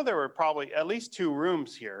 So we know there were probably at least 2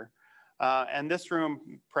 rooms here. And this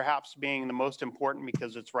room perhaps being the most important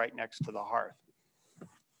because it's right next to the hearth.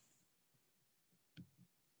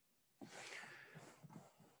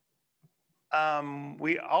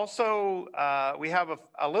 We also, we have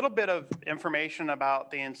a little bit of information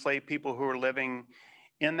about the enslaved people who were living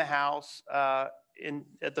in the house. At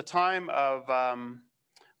the time of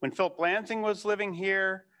when Philip Lansing was living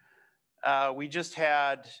here, we just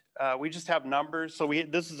have numbers. So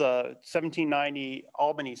this is a 1790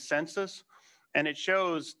 Albany census, and it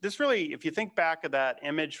shows, this really, if you think back of that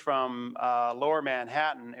image from Lower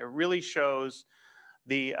Manhattan, it really shows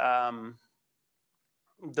the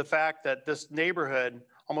fact that this neighborhood,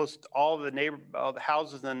 almost all the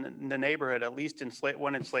houses in the neighborhood, at least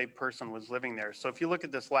one enslaved person was living there. So if you look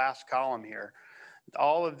at this last column here,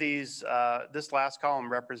 all of these, this last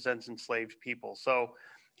column represents enslaved people. So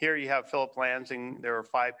here you have Philip Lansing. There were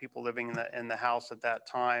 5 people living in the house at that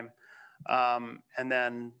time, and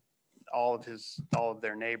then all of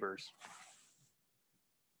their neighbors.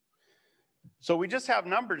 So we just have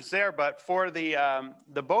numbers there, but for the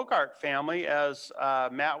Bogart family, as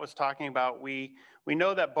Matt was talking about, we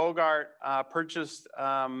know that Bogart purchased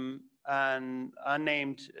an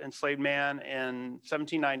unnamed enslaved man in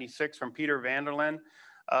 1796 from Peter Vanderlyn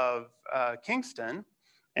of Kingston,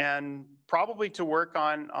 and probably to work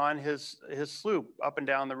on his sloop up and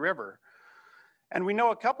down the river. And we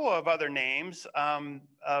know a couple of other names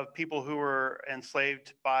of people who were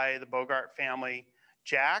enslaved by the Bogart family.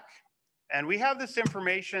 Jack. And we have this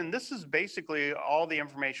information. This is basically all the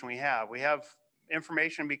information we have. We have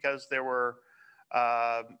information because there were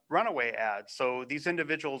runaway ads. So these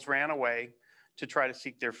individuals ran away to try to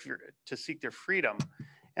seek their freedom.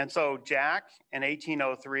 And so Jack in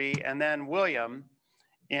 1803, and then William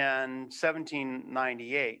in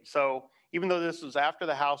 1798. So even though this was after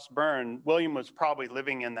the house burned, William was probably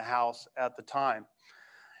living in the house at the time.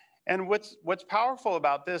 And what's powerful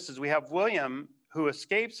about this is we have William, who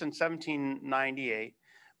escapes in 1798,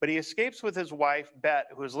 but he escapes with his wife, Bet,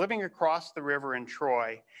 who is living across the river in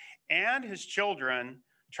Troy, and his children,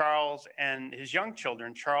 Charles, and his young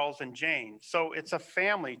children, Charles and Jane. So it's a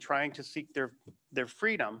family trying to seek their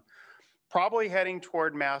freedom, probably heading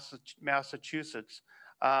toward Massachusetts.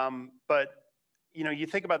 But you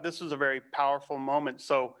think about this as a very powerful moment.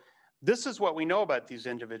 So this is what we know about these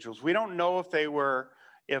individuals. We don't know if they were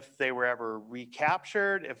ever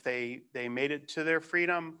recaptured, if they made it to their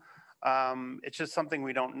freedom. It's just something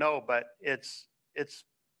we don't know, but it's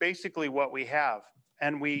basically what we have.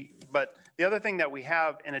 But the other thing that we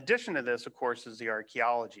have in addition to this, of course, is the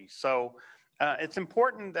archaeology. So it's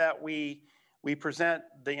important that we present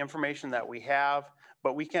the information that we have,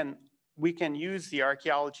 but we can use the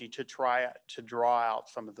archaeology to try to draw out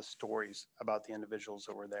some of the stories about the individuals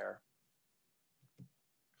that were there.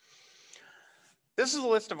 This is a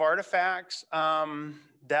list of artifacts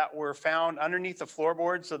that were found underneath the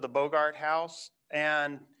floorboards of the Bogart House.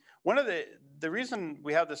 And one of the reason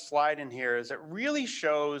we have this slide in here is it really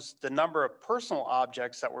shows the number of personal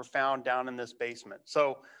objects that were found down in this basement.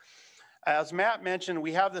 So as Matt mentioned,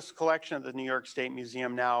 we have this collection at the New York State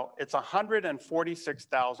Museum now. It's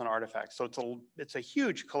 146,000 artifacts. So it's a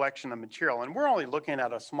huge collection of material, and we're only looking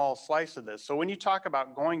at a small slice of this. So when you talk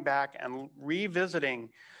about going back and revisiting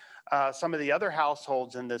some of the other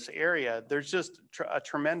households in this area, there's just a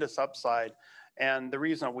tremendous upside, and the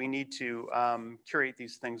reason we need to curate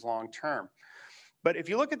these things long term. But if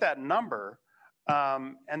you look at that number,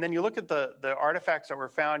 and then you look at the artifacts that were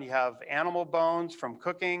found, you have animal bones from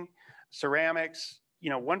cooking, ceramics.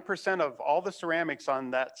 1% of all the ceramics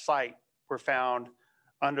on that site were found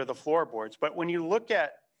under the floorboards. But when you look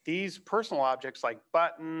at these personal objects like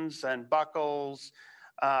buttons and buckles,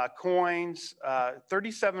 coins.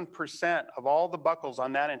 37% of all the buckles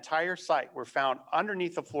on that entire site were found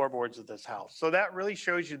underneath the floorboards of this house. So that really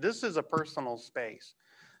shows you this is a personal space.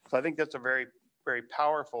 So I think that's a very, very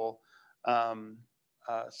powerful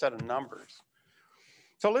set of numbers.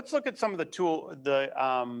 So let's look at some of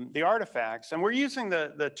the artifacts, and we're using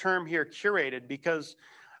the term here curated because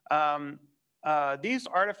these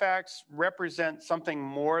artifacts represent something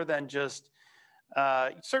more than just,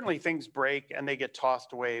 certainly things break and they get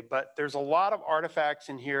tossed away, but there's a lot of artifacts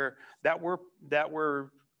in here that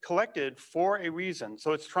were collected for a reason.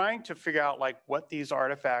 So it's trying to figure out like what these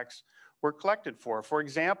artifacts were collected for. For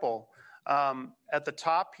example, at the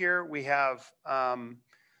top here, we have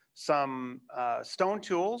some stone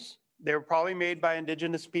tools. They were probably made by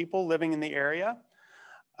indigenous people living in the area.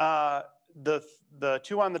 The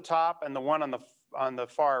two on the top and the one on the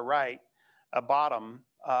far right, bottom,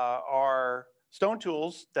 are stone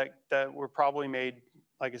tools that were probably made,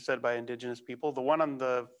 like I said, by indigenous people. The one on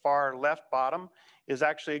the far left bottom is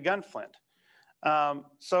actually a gun flint.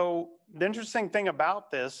 So the interesting thing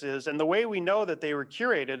about this is, and the way we know that they were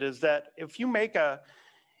curated is that if you make a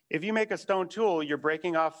stone tool, you're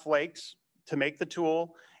breaking off flakes to make the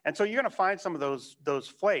tool. And so you're gonna find some of those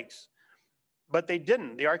flakes, but they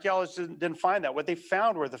didn't. The archaeologists didn't find that. What they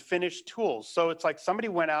found were the finished tools. So it's like somebody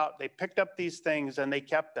went out, they picked up these things and they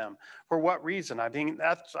kept them. For what reason? I mean,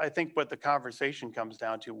 that's, I think, what the conversation comes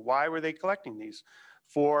down to. Why were they collecting these?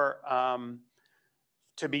 For,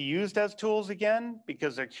 to be used as tools again,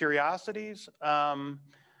 because they're curiosities?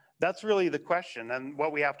 That's really the question and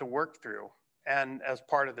what we have to work through and as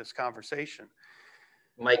part of this conversation.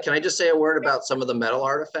 Mike, can I just say a word about some of the metal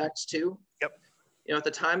artifacts too? Yep. You know, at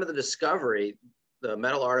the time of the discovery, the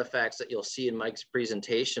metal artifacts that you'll see in Mike's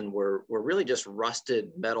presentation were really just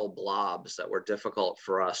rusted metal blobs that were difficult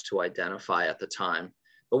for us to identify at the time.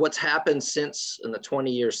 But what's happened since, in the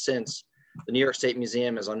 20 years since, the New York State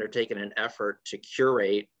Museum has undertaken an effort to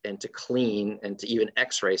curate and to clean and to even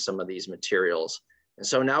x-ray some of these materials. And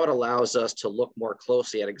so now it allows us to look more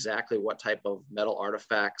closely at exactly what type of metal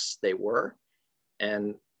artifacts they were.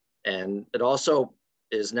 And it also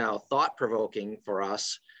is now thought-provoking for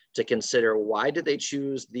us to consider, why did they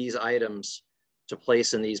choose these items to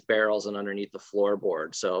place in these barrels and underneath the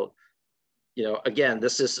floorboard? So, you know, again,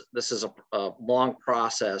 this is a long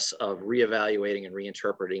process of reevaluating and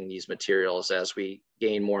reinterpreting these materials as we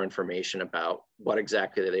gain more information about what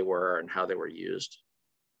exactly they were and how they were used.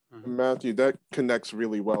 Matthew, that connects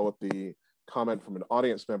really well with the comment from an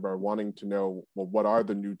audience member wanting to know, well, what are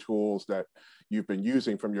the new tools that you've been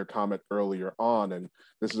using from your comment earlier on? And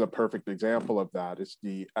this is a perfect example of that. It's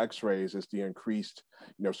the x-rays, it's the increased,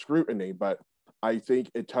 scrutiny, but I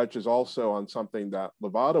think it touches also on something that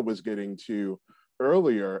Lavada was getting to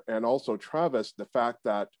earlier, and also Travis, the fact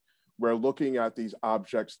that we're looking at these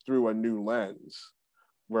objects through a new lens.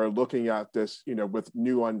 We're looking at this, with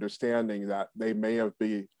new understanding that they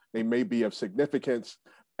may be of significance,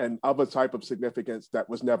 and of a type of significance that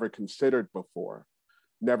was never considered before,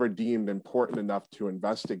 never deemed important enough to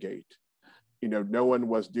investigate. No one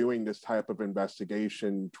was doing this type of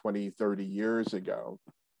investigation 20, 30 years ago.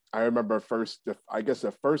 I remember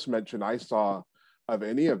the first mention I saw of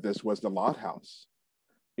any of this was the Lot House,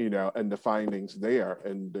 and the findings there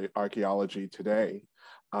in the Archaeology Today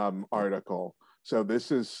article. So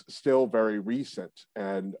this is still very recent,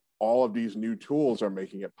 and all of these new tools are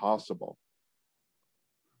making it possible.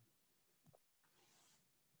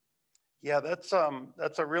 Yeah, that's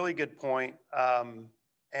a really good point.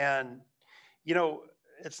 And,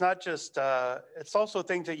 it's not just, it's also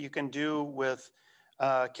things that you can do with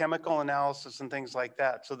chemical analysis and things like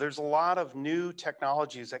that. So there's a lot of new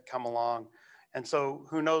technologies that come along. And so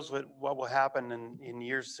who knows what will happen in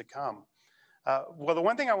years to come. Well, the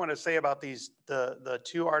one thing I want to say about the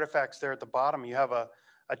two artifacts there at the bottom, you have a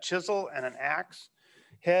chisel and an axe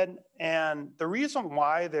head. And the reason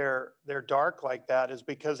why they're dark like that is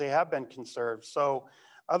because they have been conserved. So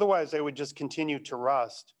otherwise they would just continue to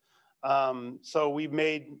rust. So we've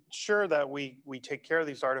made sure that we take care of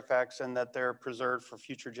these artifacts and that they're preserved for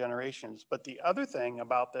future generations. But the other thing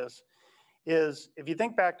about this is, if you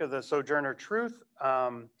think back to the Sojourner Truth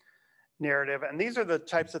narrative, and these are the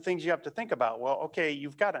types of things you have to think about. Well, okay,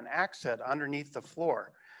 you've got an axe head underneath the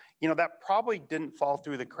floor. That probably didn't fall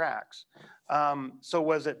through the cracks. So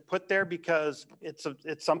was it put there because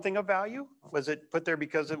it's something of value? Was it put there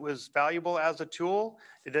because it was valuable as a tool?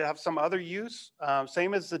 Did it have some other use?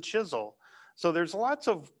 Same as the chisel. So there's lots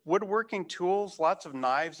of woodworking tools, lots of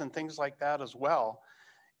knives and things like that as well.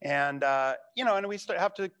 And, and we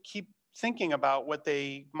have to keep thinking about what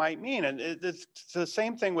they might mean. And it's the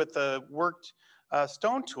same thing with the worked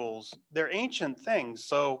stone tools. They're ancient things.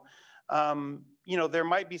 So, you know, there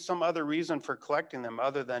might be some other reason for collecting them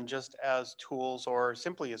other than just as tools or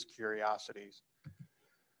simply as curiosities.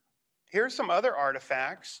 Here's some other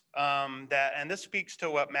artifacts and this speaks to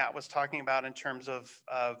what Matt was talking about in terms of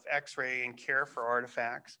X-ray and care for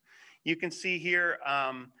artifacts. You can see here,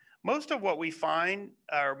 most of what we find,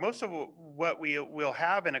 or most of what we will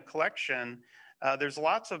have in a collection, there's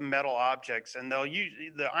lots of metal objects, and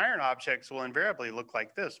the iron objects will invariably look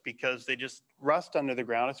like this because they just rust under the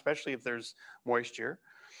ground, especially if there's moisture.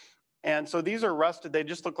 And so these are rusted, they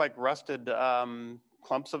just look like rusted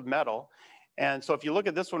clumps of metal. And so if you look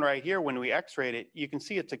at this one right here, when we X-rayed it, you can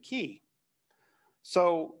see it's a key.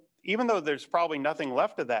 So even though there's probably nothing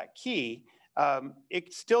left of that key,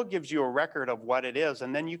 it still gives you a record of what it is.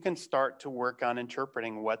 And then you can start to work on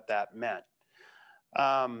interpreting what that meant.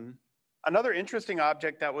 Another interesting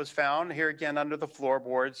object that was found here again under the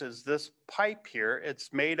floorboards is this pipe here.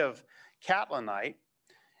 It's made of catlinite,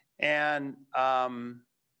 and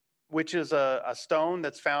which is a stone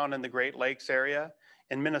that's found in the Great Lakes area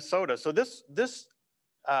in Minnesota. So this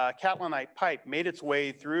catlinite pipe made its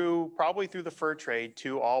way probably through the fur trade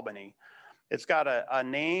to Albany. It's got a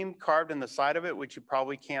name carved in the side of it, which you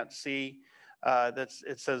probably can't see.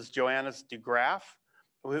 It says Johannes de Graaf,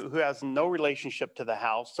 who has no relationship to the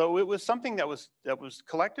house. So it was something that was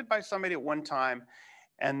collected by somebody at one time,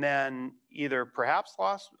 and then either perhaps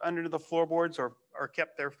lost under the floorboards or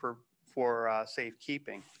kept there for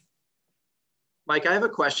safekeeping. Mike, I have a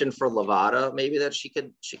question for Lavada, maybe that she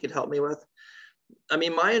could help me with. I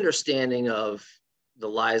mean, my understanding of the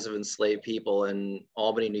lives of enslaved people in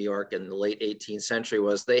Albany, New York in the late 18th century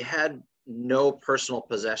was they had no personal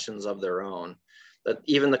possessions of their own. That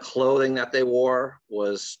even the clothing that they wore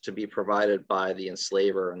was to be provided by the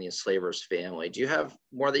enslaver and the enslaver's family. Do you have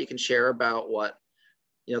more that you can share about what,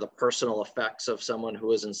 you know, the personal effects of someone who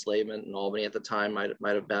was enslavement in Albany at the time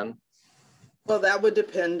might have been? Well, that would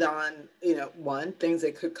depend on, you know, one, things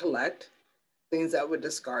they could collect, things that were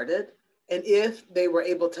discarded. And if they were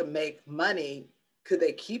able to make money, could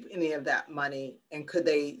they keep any of that money and could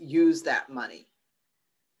they use that money?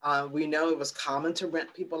 We know it was common to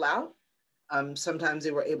rent people out. Sometimes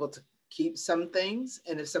they were able to keep some things.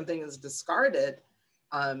 And if something is discarded,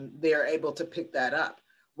 they are able to pick that up.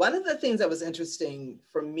 One of the things that was interesting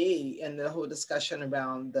for me in the whole discussion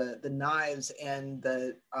around the knives and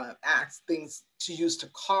the axe, things to use to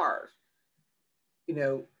carve, you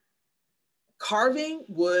know, carving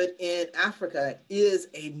wood in Africa is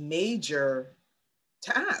a major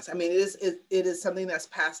task. I mean, it is something that's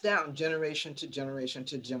passed down generation to generation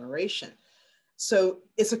to generation. So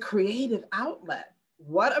it's a creative outlet.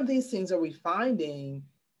 What of these things are we finding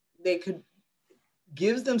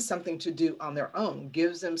gives them something to do on their own,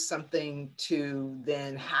 gives them something to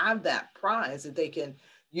then have that prize that they can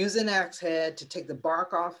use an axe head to take the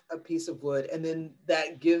bark off a piece of wood, and then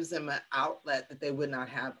that gives them an outlet that they would not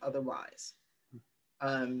have otherwise.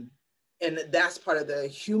 And that's part of the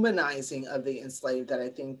humanizing of the enslaved that I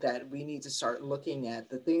think that we need to start looking at.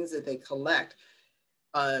 The things that they collect,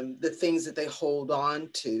 the things that they hold on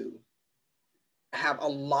to have a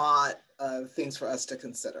lot of things for us to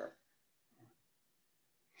consider.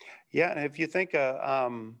 Yeah, and if you think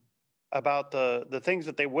about the things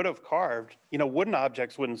that they would have carved, you know, wooden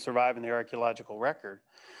objects wouldn't survive in the archaeological record.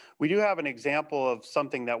 We do have an example of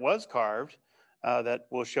something that was carved that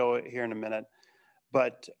we'll show it here in a minute.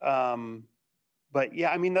 But yeah,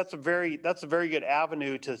 I mean, that's a very good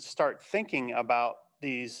avenue to start thinking about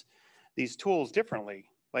these tools differently.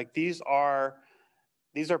 Like these are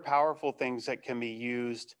powerful things that can be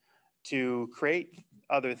used to create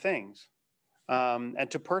other things. And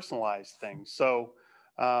to personalize things. So,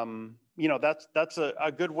 you know, that's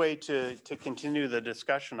a good way to continue the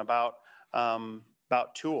discussion about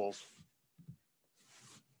tools.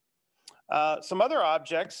 Some other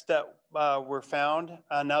objects that were found.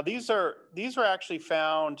 Now these are actually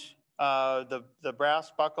found, the brass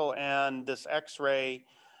buckle and this X-ray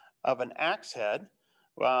of an axe head.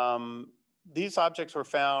 These objects were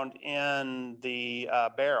found in the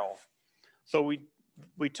barrel. So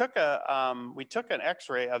we took an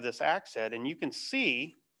X-ray of this axe head, and you can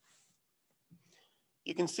see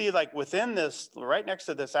like within this, right next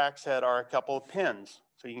to this axe head are a couple of pins.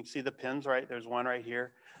 So you can see the pins, right? There's one right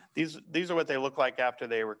here. These are what they look like after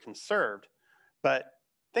they were conserved. But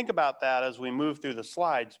think about that as we move through the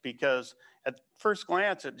slides, because at first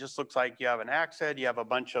glance, it just looks like you have an axe head, you have a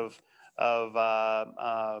bunch of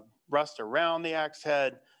rust around the axe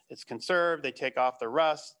head. It's conserved, they take off the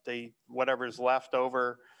rust, whatever's left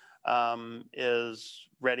over is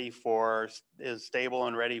stable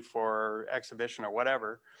and ready for exhibition or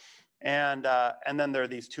whatever. And then there are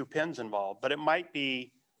these 2 pins involved, but it might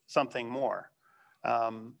be something more.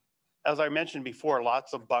 As I mentioned before,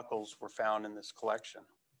 lots of buckles were found in this collection.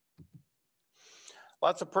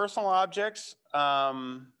 Lots of personal objects,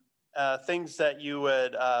 things that you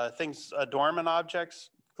would, adornment objects,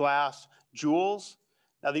 glass, jewels.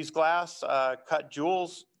 Now these glass cut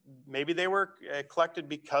jewels, maybe they were collected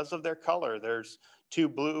because of their color. There's 2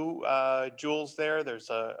 blue jewels there. There's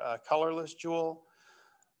a colorless jewel.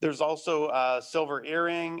 There's also a silver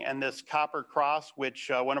earring and this copper cross, which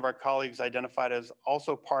one of our colleagues identified as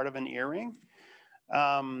also part of an earring.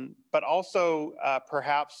 But also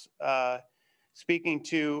perhaps speaking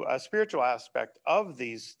to a spiritual aspect of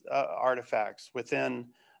these artifacts within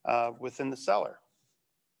the cellar.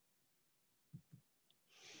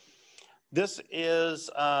 This is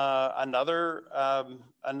another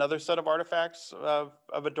set of artifacts of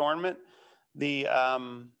adornment. The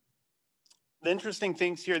interesting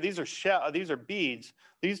things here, these are beads.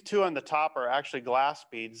 These 2 on the top are actually glass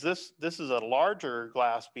beads. This is a larger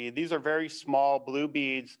glass bead. These are very small blue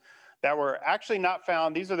beads that were actually not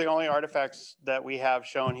found. These are the only artifacts that we have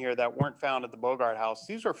shown here that weren't found at the Bogart House.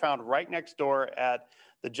 These were found right next door at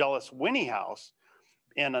the Jealous Winnie House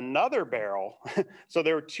in another barrel. So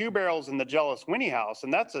there were 2 barrels in the Jealous Winnie House,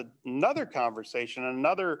 and that's another conversation,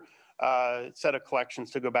 another set of collections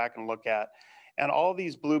to go back and look at. And all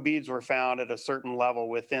these blue beads were found at a certain level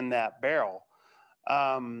within that barrel.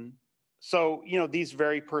 So, you know, these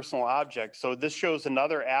very personal objects. So this shows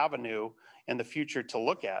another avenue in the future to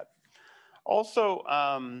look at. Also,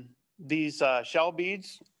 these shell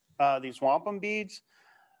beads, these wampum beads,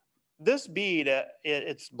 this bead,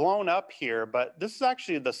 it's blown up here, but this is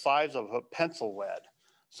actually the size of a pencil lead.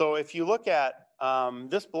 So if you look at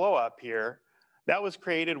this blow up here, that was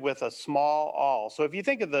created with a small awl. So if you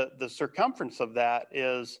think of the circumference of that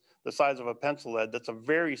is the size of a pencil lead, that's a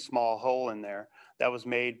very small hole in there that was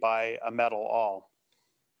made by a metal awl.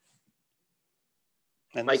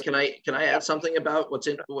 And Mike, can I add something about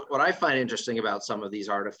what I find interesting about some of these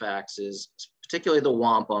artifacts is particularly the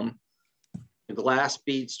wampum, the glass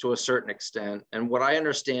beads to a certain extent, and what I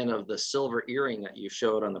understand of the silver earring that you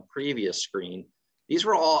showed on the previous screen. These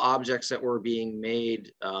were all objects that were being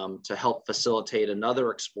made to help facilitate another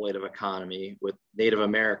exploitive economy with Native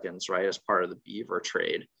Americans, right, as part of the beaver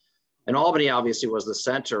trade. And Albany obviously was the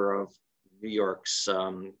center of New York's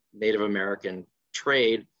Native American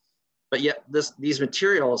trade, but yet these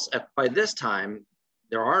materials, by this time,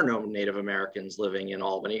 there are no Native Americans living in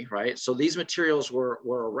Albany, right? So these materials were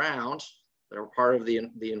around, they were part of the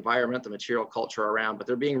environment, the material culture around, but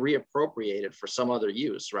they're being reappropriated for some other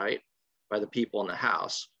use, right? By the people in the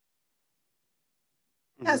house.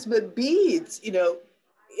 Yes, but beads, you know,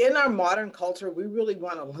 in our modern culture, we really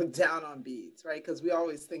want to look down on beads, right? Because we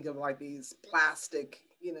always think of like these plastic,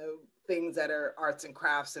 you know, things that are arts and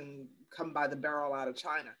crafts and come by the barrel out of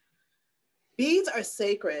China. Beads are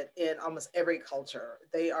sacred in almost every culture.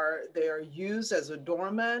 They are used as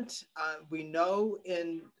adornment. We know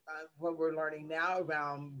in what we're learning now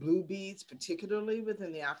around blue beads, particularly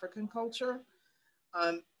within the African culture.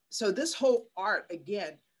 So this whole art,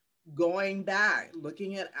 again, going back,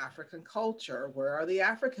 looking at African culture, where are the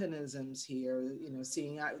Africanisms here? You know,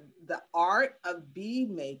 seeing the art of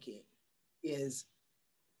bead making is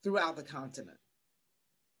throughout the continent.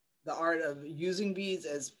 The art of using beads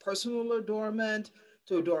as personal adornment,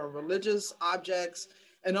 to adorn religious objects,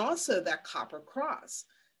 and also that copper cross.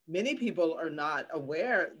 Many people are not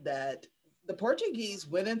aware that the Portuguese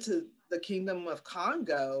went into the Kingdom of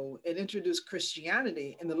Congo and introduced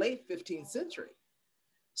Christianity in the late 15th century.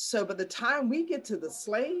 So by the time we get to the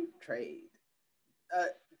slave trade,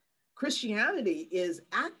 Christianity is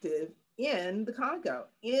active in the Congo,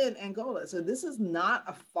 in Angola. So this is not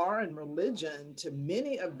a foreign religion to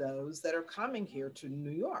many of those that are coming here to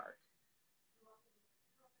New York.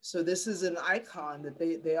 So this is an icon that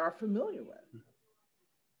they are familiar with.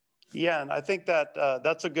 Yeah, and I think that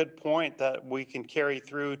that's a good point that we can carry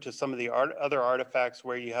through to some of the other artifacts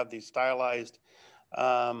where you have these stylized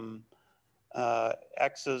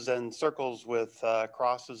X's and circles with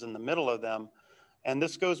crosses in the middle of them. And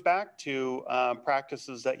this goes back to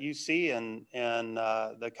practices that you see in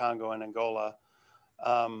the Congo and Angola,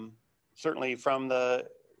 certainly from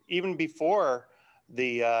even before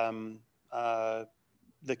the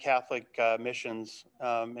Catholic missions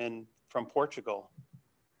from Portugal.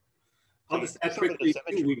 I'll just add quickly,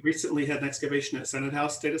 we recently had an excavation at Senate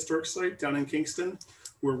House State Historic Site down in Kingston,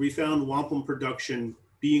 where we found wampum production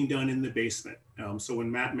being done in the basement. So when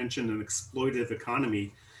Matt mentioned an exploitative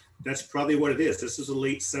economy, that's probably what it is. This is the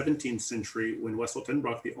late 17th century when Wessel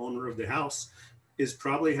Tenbrock, the owner of the house, is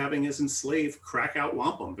probably having his enslaved crack out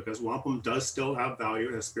wampum, because wampum does still have value,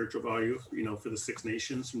 it has spiritual value, you know, for the Six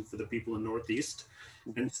Nations and for the people in Northeast,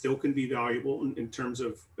 and still can be valuable in terms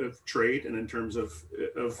of trade and in terms of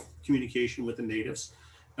communication with the natives.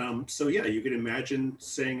 So yeah, you could imagine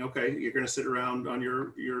saying, okay, you're going to sit around on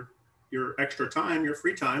your extra time, your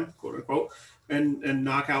free time, quote unquote, and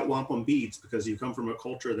knock out wampum beads, because you come from a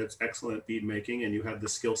culture that's excellent at bead making and you have the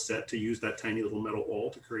skill set to use that tiny little metal awl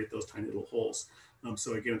to create those tiny little holes.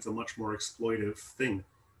 So again, it's a much more exploitive thing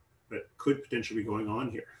that could potentially be going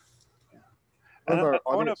on here.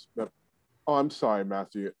 Oh, I'm sorry,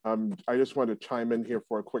 Matthew. I just want to chime in here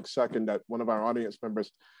for a quick second that one of our audience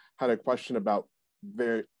members had a question about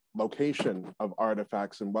the location of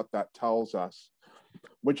artifacts and what that tells us.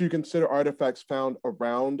 Would you consider artifacts found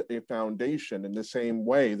around a foundation in the same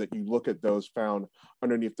way that you look at those found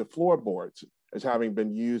underneath the floorboards as having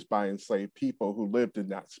been used by enslaved people who lived in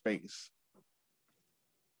that space?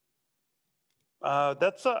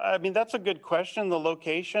 I mean, that's a good question. The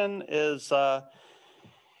location is,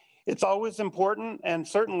 it's always important, and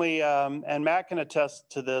certainly, and Matt can attest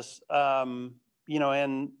to this, you know,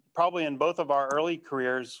 and probably in both of our early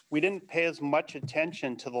careers, we didn't pay as much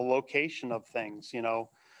attention to the location of things, you know.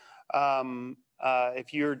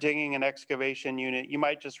 If you're digging an excavation unit, you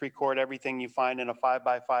might just record everything you find in a 5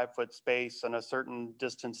 by 5 foot space and a certain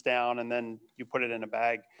distance down, and then you put it in a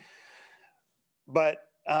bag. But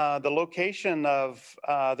the location of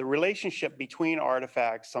the relationship between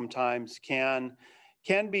artifacts sometimes can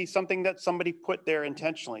be something that somebody put there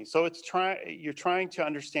intentionally. So it's you're trying to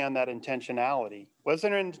understand that intentionality. Was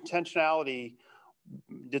there an intentionality?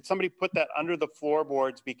 Did somebody put that under the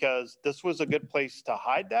floorboards because this was a good place to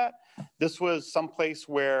hide that? This was some place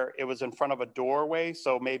where it was in front of a doorway,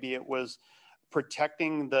 so maybe it was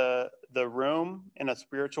protecting the room in a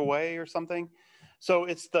spiritual way or something. So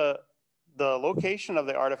it's the location of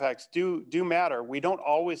the artifacts do matter. We don't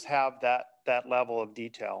always have that level of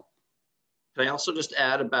detail. Can I also just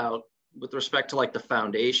add about, with respect to like the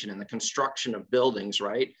foundation and the construction of buildings,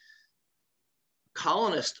 right?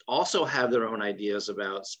 Colonists also have their own ideas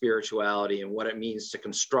about spirituality and what it means to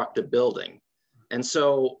construct a building. And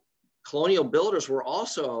so colonial builders were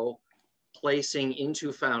also placing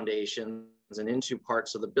into foundations and into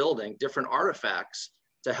parts of the building different artifacts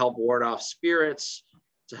to help ward off spirits,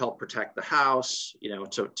 to help protect the house, you know,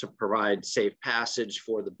 to provide safe passage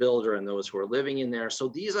for the builder and those who are living in there. So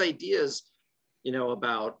these ideas, you know,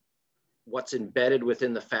 about what's embedded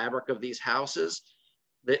within the fabric of these houses,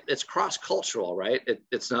 it's cross-cultural, right?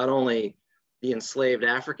 It's not only the enslaved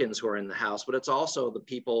Africans who are in the house, but it's also the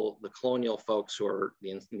people, the colonial folks who are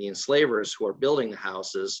the enslavers who are building the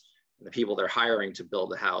houses, and the people they're hiring to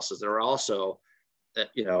build the houses. They're also,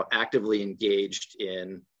 you know, actively engaged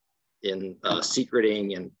in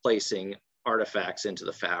secreting and placing artifacts into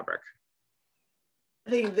the fabric. I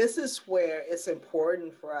think this is where it's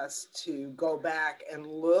important for us to go back and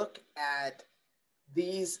look at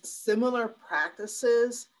these similar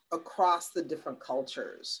practices across the different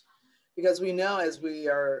cultures. Because we know, as we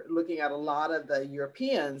are looking at a lot of the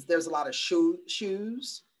Europeans, there's a lot of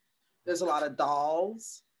shoes, there's a lot of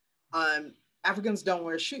dolls. Africans don't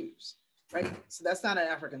wear shoes, right? So that's not an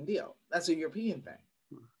African deal. That's a European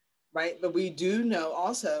thing, right? But we do know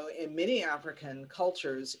also in many African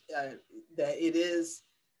cultures that it is,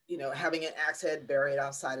 you know, having an axe head buried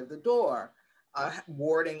outside of the door,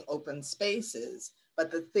 warding open spaces. But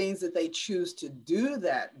the things that they choose to do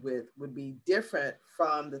that with would be different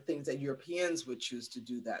from the things that Europeans would choose to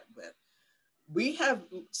do that with. We have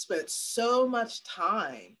spent so much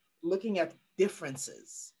time looking at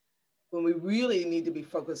differences when we really need to be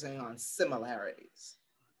focusing on similarities,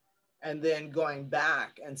 and then going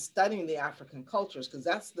back and studying the African cultures, because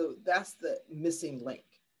that's the missing link.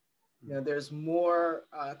 You know, there's more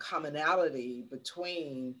commonality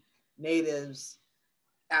between natives,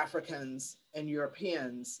 Africans, and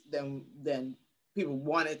Europeans than people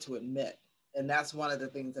wanted to admit. And that's one of the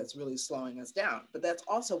things that's really slowing us down. But that's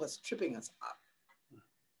also what's tripping us up.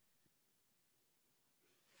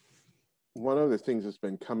 One of the things that's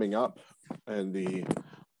been coming up in the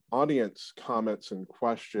audience comments and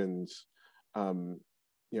questions, you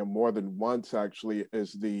know, more than once actually,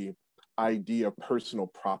 is the idea of personal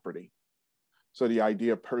property. So the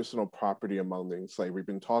idea of personal property among the enslaved. We've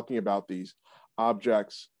been talking about these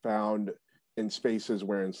objects found in spaces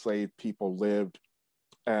where enslaved people lived.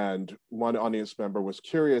 And one audience member was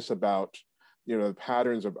curious about, you know, the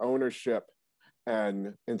patterns of ownership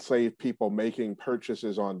and enslaved people making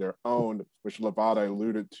purchases on their own, which Lavada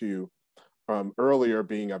alluded to earlier,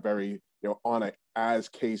 being a very, you know, on an as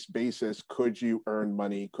case basis. Could you earn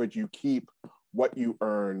money? Could you keep what you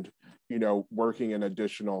earned, working an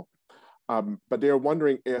additional. But they're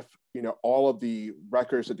wondering if, all of the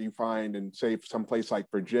records that you find in, say, someplace like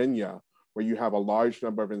Virginia, where you have a large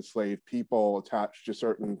number of enslaved people attached to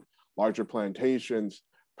certain larger plantations,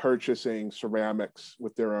 purchasing ceramics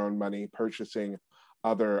with their own money, purchasing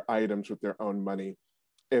other items with their own money,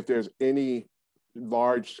 if there's any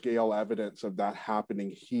large scale evidence of that happening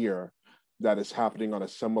here, that is happening on a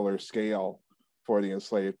similar scale for the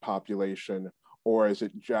enslaved population, or is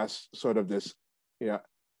it just sort of this,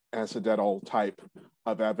 accidental type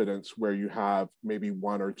of evidence where you have maybe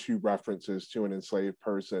one or two references to an enslaved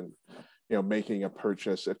person, making a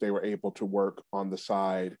purchase if they were able to work on the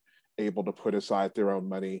side, able to put aside their own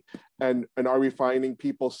money, and are we finding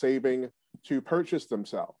people saving to purchase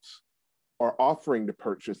themselves, or offering to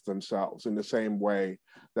purchase themselves in the same way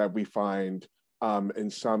that we find in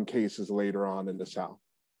some cases later on in the South?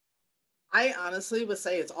 I honestly would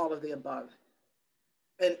say it's all of the above.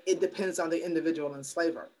 And it depends on the individual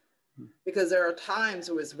enslaver. Because there are times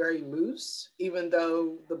where it's very loose, even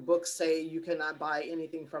though the books say you cannot buy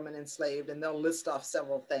anything from an enslaved, and they'll list off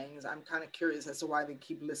several things. I'm kind of curious as to why they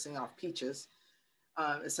keep listing off peaches.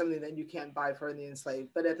 It's something that you can't buy for the enslaved.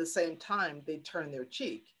 But at the same time, they turn their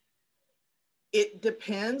cheek. It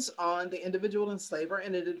depends on the individual enslaver,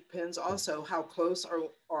 and it depends also how close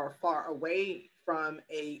or far away from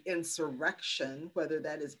a insurrection, whether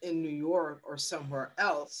that is in New York or somewhere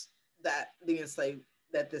else, that the enslaved,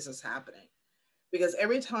 that this is happening. Because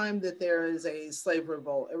every time that there is a slave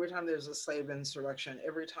revolt, every time there's a slave insurrection,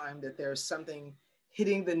 every time that there's something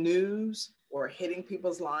hitting the news or hitting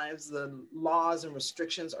people's lives, the laws and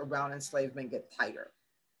restrictions around enslavement get tighter.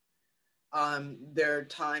 There are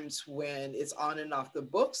times when it's on and off the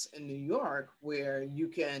books in New York where you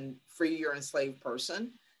can free your enslaved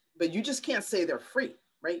person, but you just can't say they're free,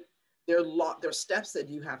 right? There are steps that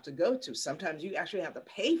you have to go to. Sometimes you actually have to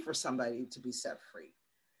pay for somebody to be set free.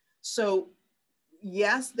 So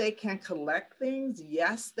yes, they can collect things.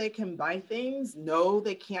 Yes, they can buy things. No,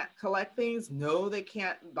 they can't collect things. No, they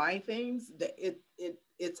can't buy things.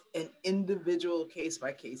 It's an individual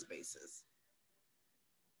case-by-case basis.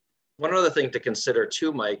 One other thing to consider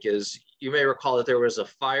too, Mike, is you may recall that there was a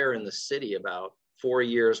fire in the city about 4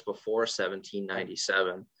 years before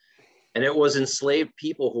 1797. And it was enslaved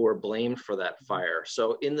people who were blamed for that fire.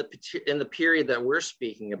 So in the period that we're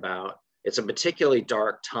speaking about, it's a particularly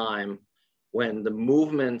dark time when the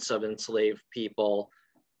movements of enslaved people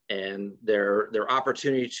and their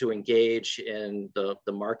opportunity to engage in the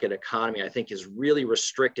market economy, I think, is really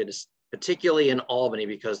restricted, particularly in Albany,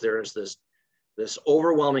 because there's this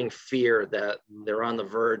overwhelming fear that they're on the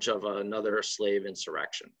verge of another slave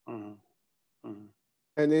insurrection. Mm-hmm. Mm-hmm.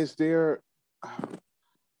 And is there,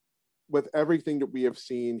 with everything that we have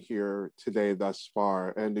seen here today thus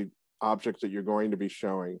far, and the objects that you're going to be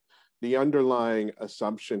showing, the underlying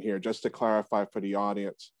assumption here, just to clarify for the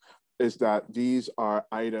audience, is that these are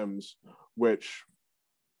items which,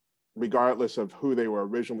 regardless of who they were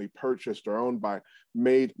originally purchased or owned by,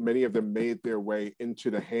 many of them made their way into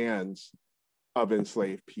the hands of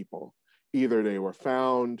enslaved people. Either they were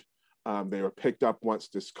found, they were picked up once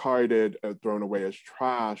discarded, thrown away as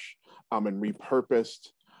trash, and repurposed,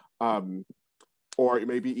 or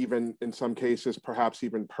maybe even in some cases, perhaps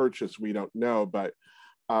even purchased, we don't know. But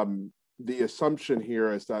the assumption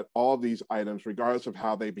here is that all these items, regardless of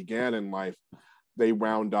how they began in life, they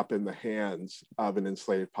wound up in the hands of an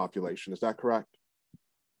enslaved population. Is that correct?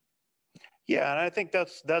 Yeah, and I think that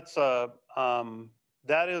is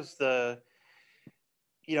the,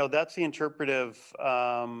 that's the interpretive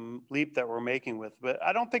leap that we're making with. But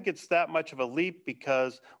I don't think it's that much of a leap,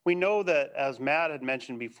 because we know that, as Matt had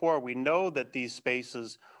mentioned before, we know that these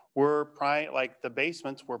spaces were like the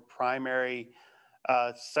basements were primary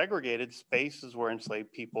segregated spaces where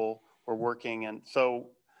enslaved people were working. And so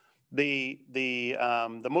the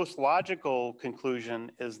most logical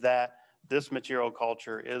conclusion is that this material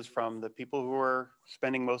culture is from the people who are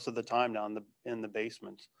spending most of the time down in the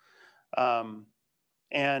basements. And,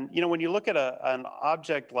 when you look at an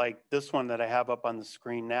object like this one that I have up on the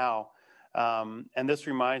screen now, and this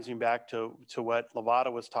reminds me back to what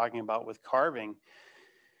Lavada was talking about with carving.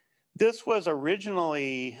 This was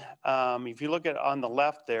originally, if you look at on the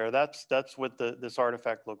left there, that's what this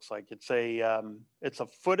artifact looks like. It's a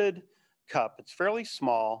footed cup. It's fairly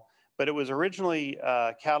small, but it was originally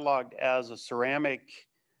cataloged as a ceramic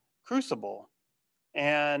crucible.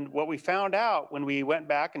 And what we found out when we went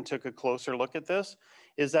back and took a closer look at this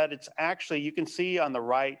is that it's actually, you can see on the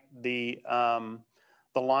right the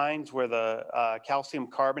lines where the calcium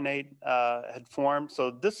carbonate had formed. So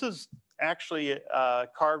this is actually a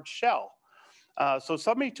carved shell. So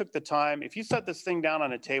somebody took the time. If you set this thing down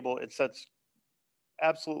on a table, it sets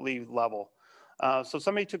absolutely level. So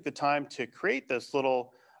somebody took the time to create this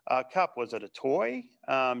little cup. Was it a toy?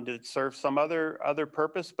 Did it serve some other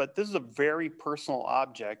purpose? But this is a very personal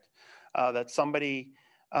object that somebody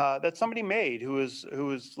made who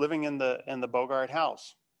was living in the Bogart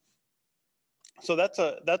house. So that's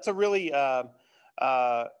a really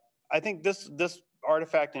I think this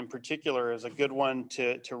artifact in particular is a good one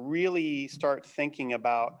to really start thinking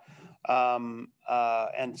about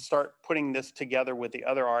and start putting this together with the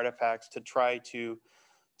other artifacts to try to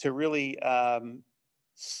really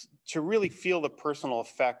feel the personal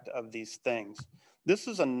effect of these things. This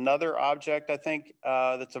is another object, I think,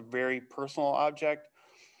 that's a very personal object.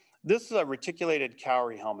 This is a reticulated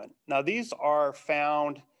cowrie helmet. Now, these are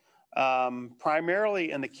found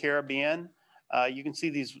primarily in the Caribbean. You can see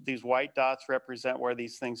these white dots represent where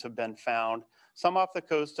these things have been found. Some off the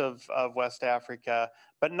coast of West Africa,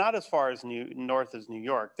 but not as far as north as New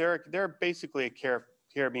York. They're basically a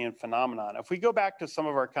Caribbean phenomenon. If we go back to some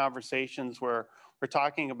of our conversations where we're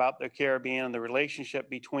talking about the Caribbean and the relationship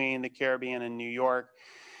between the Caribbean and New York,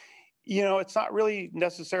 you know, it's not really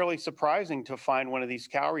necessarily surprising to find one of these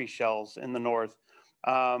cowrie shells in the north.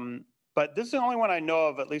 But this is the only one I know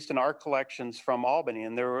of, at least in our collections from Albany.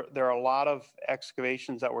 And there are a lot of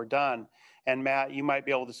excavations that were done. And Matt, you might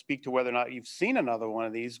be able to speak to whether or not you've seen another one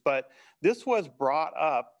of these, but this was brought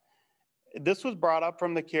up. This was brought up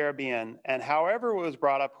from the Caribbean, and however it was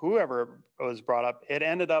brought up, whoever it was brought up, it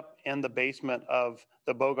ended up in the basement of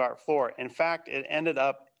the Bogart floor. In fact, it ended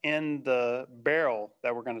up in the barrel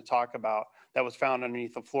that we're going to talk about that was found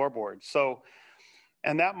underneath the floorboard. So,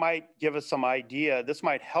 and that might give us some idea. This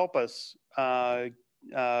might help us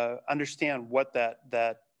understand what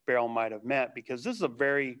that barrel might have meant, because this is a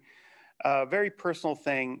very personal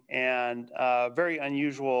thing and very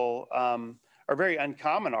unusual or very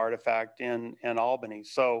uncommon artifact in Albany.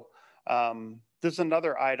 So this is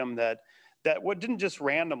another item that didn't just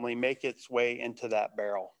randomly make its way into that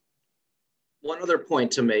barrel. One other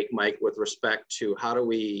point to make, Mike, with respect to how do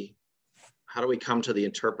we come to the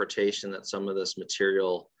interpretation that some of this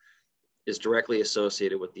material is directly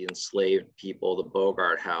associated with the enslaved people, the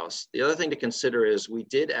Bogart House. The other thing to consider is we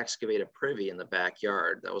did excavate a privy in the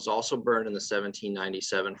backyard that was also burned in the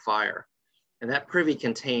 1797 fire. And that privy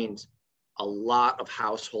contained a lot of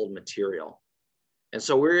household material. And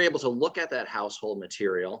so we were able to look at that household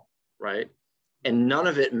material, right? And none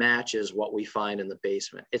of it matches what we find in the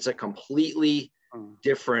basement. It's a completely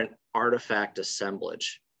different artifact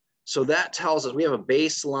assemblage. So that tells us we have a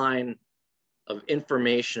baseline of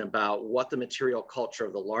information about what the material culture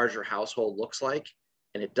of the larger household looks like.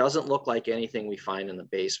 And it doesn't look like anything we find in the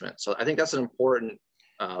basement. So I think that's an important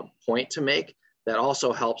point to make. That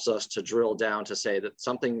also helps us to drill down to say that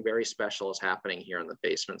something very special is happening here in the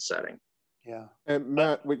basement setting. Yeah. And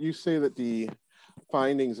Matt, would you say that the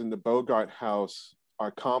findings in the Bogart House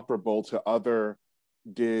are comparable to other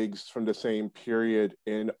digs from the same period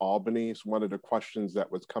in Albany? It's one of the questions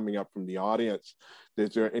that was coming up from the audience.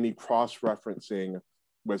 Is there any cross-referencing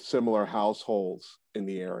with similar households in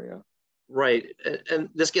the area? Right, and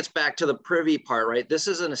this gets back to the privy part, right? This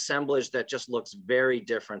is an assemblage that just looks very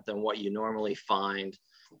different than what you normally find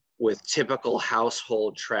with typical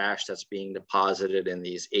household trash that's being deposited in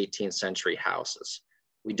these 18th century houses.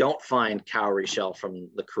 We don't find cowrie shell from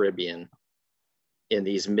the Caribbean in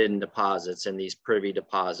these midden deposits and these privy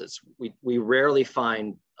deposits. We rarely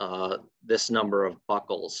find this number of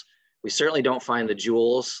buckles. We certainly don't find the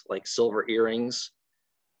jewels like silver earrings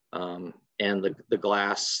and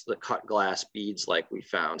the cut glass beads like we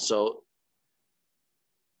found. So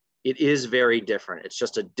it is very different. It's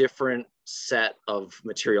just a different set of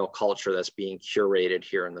material culture that's being curated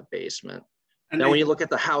here in the basement. And now, when you look at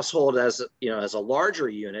the household as a larger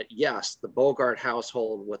unit, yes, the Bogart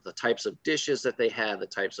household with the types of dishes that they had, the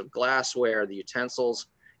types of glassware, the utensils,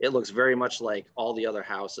 it looks very much like all the other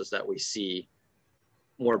houses that we see,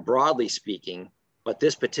 more broadly speaking. But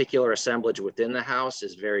this particular assemblage within the house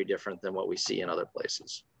is very different than what we see in other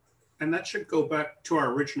places. And that should go back to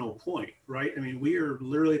our original point, right? I mean, we are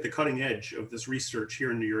literally at the cutting edge of this research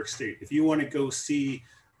here in New York State. If you want to go see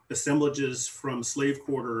assemblages from slave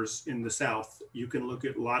quarters in the South, you can look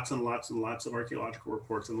at lots and lots and lots of archaeological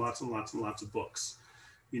reports and lots and lots and lots of books.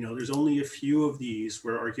 You know, there's only a few of these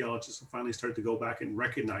where archaeologists have finally started to go back and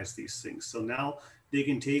recognize these things. So now they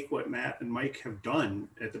can take what Matt and Mike have done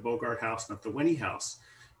at the Bogart House and at the Winnie House,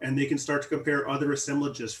 and they can start to compare other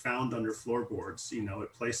assemblages found under floorboards, you know,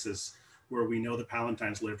 at places where we know the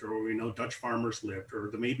Palatines lived, or where we know Dutch farmers lived, or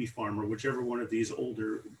the Maybe farm, or whichever one of these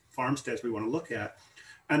older farmsteads we want to look at.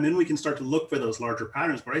 And then we can start to look for those larger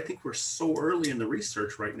patterns. But I think we're so early in the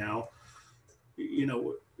research right now.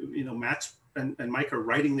 Matt's and Mike are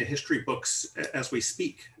writing the history books as we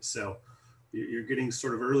speak. So you're getting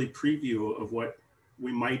sort of early preview of what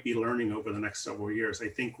we might be learning over the next several years. I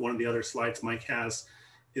think one of the other slides Mike has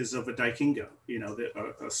is of a Daikinga,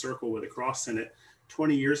 a circle with a cross in it.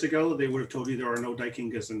 20 years ago, they would have told you there are no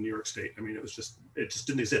Daikingas in New York State. I mean, it just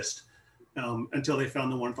didn't exist until they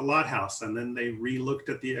found the one at the Lot House. And then they re-looked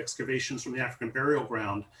at the excavations from the African burial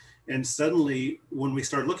ground. And suddenly, when we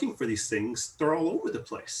start looking for these things, they're all over the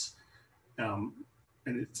place. And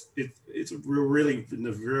we're really in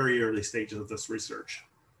the very early stages of this research.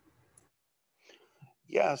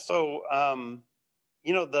 Yeah, so,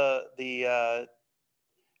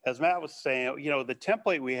 as Matt was saying, the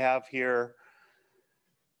template we have here,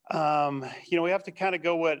 we have to kind of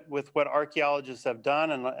go with what archaeologists have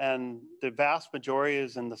done, and the vast majority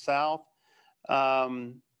is in the South.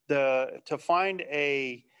 To find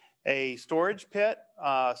a storage pit,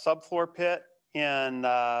 subfloor pit in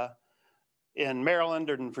Maryland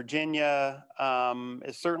or in Virginia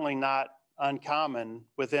is certainly not uncommon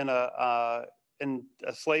within in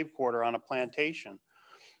a slave quarter on a plantation.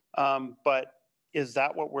 But is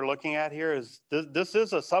that what we're looking at here? This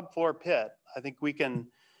is a subfloor pit. I think we can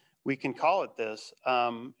call it this.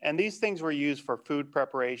 And these things were used for food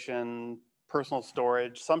preparation, personal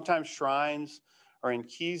storage, sometimes shrines, or in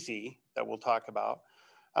Kizhi that we'll talk about.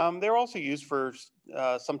 They're also used for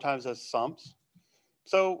sometimes as sumps.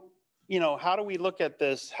 So, how do we look at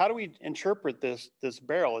this? How do we interpret this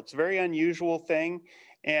barrel? It's a very unusual thing.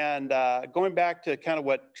 And going back to kind of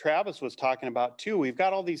what Travis was talking about too, we've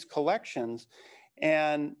got all these collections,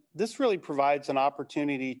 and this really provides an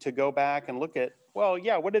opportunity to go back and look at, well,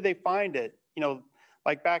 yeah, what did they find it?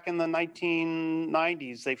 Like back in the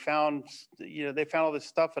 1990s, they found all this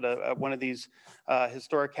stuff at one of these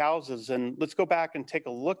historic houses, and let's go back and take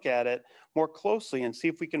a look at it more closely and see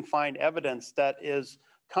if we can find evidence that is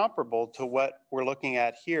comparable to what we're looking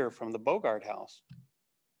at here from the Bogart House.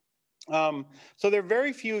 So there are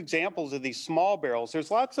very few examples of these small barrels.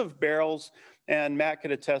 There's lots of barrels, and Matt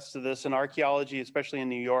could attest to this in archaeology, especially in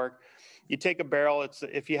New York. You take a barrel,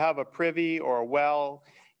 if you have a privy or a well,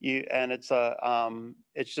 it's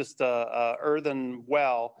just a earthen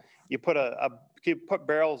well, you put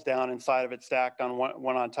barrels down inside of it, stacked on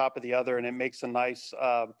one on top of the other, and it makes a nice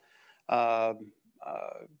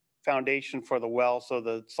foundation for the well so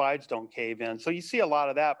the sides don't cave in. So you see a lot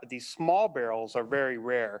of that, but these small barrels are very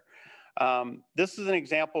rare. This is an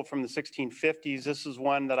example from the 1650s. This is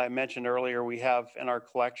one that I mentioned earlier we have in our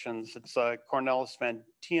collections. It's a Cornelis van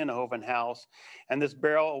Tienhoven house. And this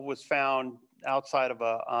barrel was found outside of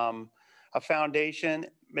a foundation.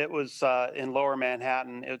 It was in Lower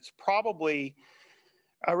Manhattan. It's probably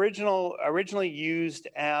originally used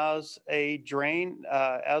as a drain,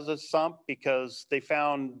 as a sump, because they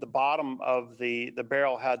found the bottom of the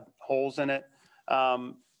barrel had holes in it.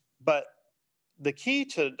 But the key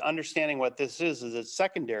to understanding what this is its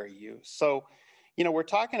secondary use. So, we're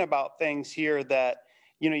talking about things here that,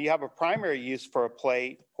 you have a primary use for a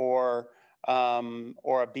plate or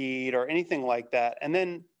a bead or anything like that. And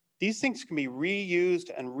then these things can be reused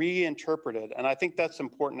and reinterpreted. And I think that's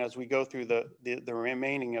important as we go through the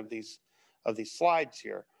remaining of these slides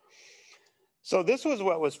here. So this was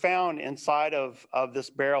what was found inside of this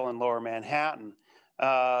barrel in Lower Manhattan.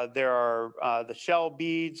 There are the shell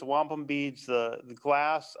beads, wampum beads, a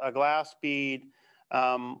glass bead,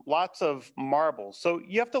 lots of marbles. So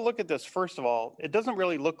you have to look at this, first of all. It doesn't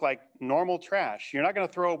really look like normal trash. You're not going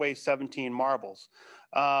to throw away 17 marbles.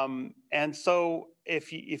 And so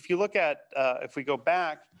if you look at, if we go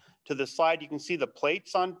back to the slide, you can see the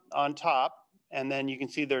plates on top, and then you can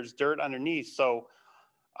see there's dirt underneath. So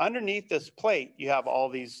underneath this plate, you have all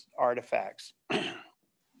these artifacts.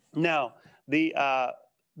 Now,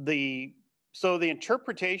 so the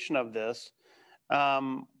interpretation of this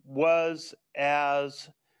was as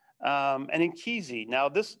an Inkisi. Now,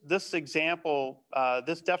 this example,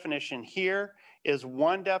 this definition here is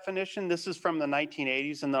one definition. This is from the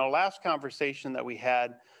 1980s. And the last conversation that we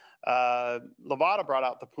had, Lavada brought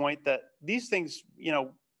out the point that these things,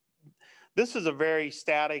 this is a very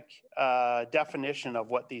static definition of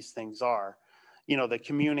what these things are. The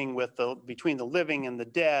communing between the living and the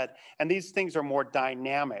dead, and these things are more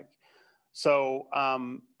dynamic. So,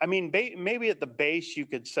 I mean, maybe at the base you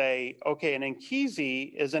could say, okay, an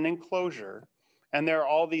Inkisi is an enclosure, and there are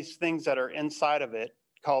all these things that are inside of it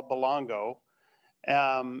called Belongo,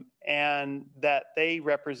 and that they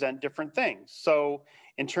represent different things. So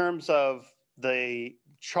in terms of the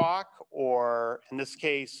chalk, or in this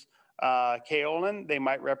case, kaolin, they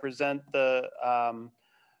might represent the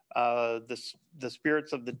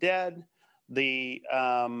spirits of the dead. The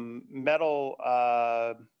metal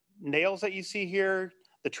nails that you see here,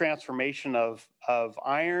 the transformation of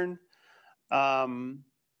iron.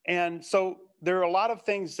 And so there are a lot of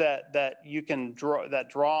things that you can draw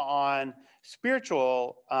on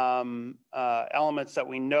spiritual elements that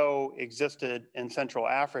we know existed in Central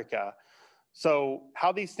Africa. So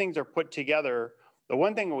how these things are put together, the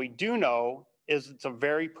one thing we do know is it's a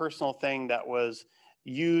very personal thing that was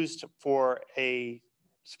used for a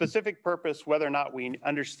specific purpose. Whether or not we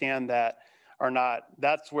understand that or not,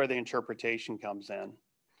 that's where the interpretation comes in.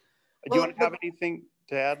 Do you want to have anything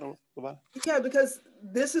to add, Lavada? Yeah, because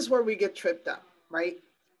this is where we get tripped up, right?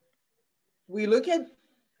 We look at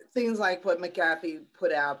things like what McAfee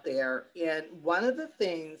put out there, and one of the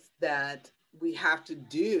things that we have to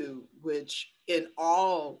do, which in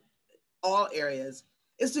all areas,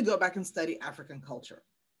 is to go back and study African culture.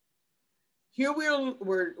 Here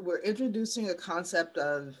we're introducing a concept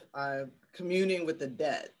of communing with the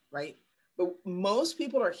dead, right? But most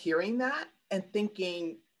people are hearing that and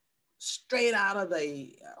thinking straight out of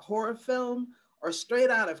a horror film or straight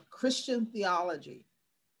out of Christian theology.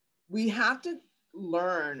 We have to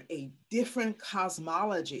learn a different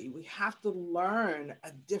cosmology. We have to learn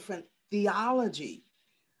a different theology.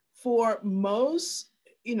 For most,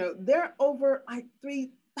 there are over like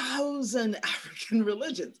 3,000 African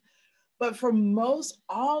religions. But for most,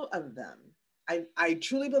 all of them, I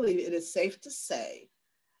truly believe it is safe to say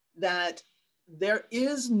that there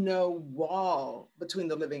is no wall between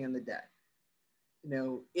the living and the dead.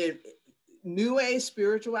 New Age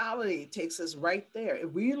spirituality takes us right there.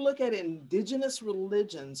 If we look at indigenous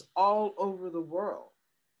religions all over the world,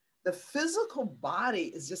 the physical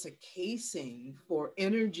body is just a casing for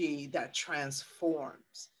energy that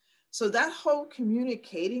transforms. So that whole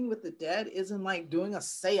communicating with the dead isn't like doing a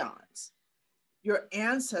seance. Your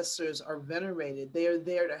ancestors are venerated. They are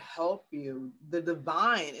there to help you. The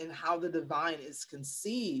divine and how the divine is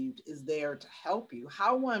conceived is there to help you.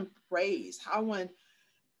 How one prays, how one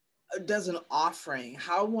does an offering,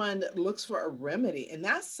 how one looks for a remedy. And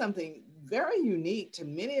that's something very unique to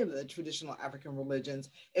many of the traditional African religions.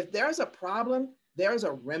 If there's a problem, there's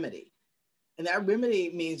a remedy. And that remedy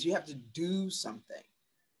means you have to do something.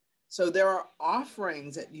 So there are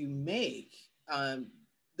offerings that you make,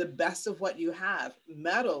 the best of what you have.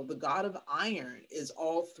 Metal, the god of iron, is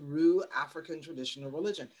all through African traditional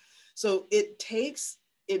religion. So it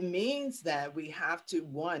means that we have to,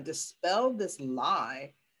 one, dispel this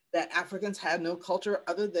lie that Africans had no culture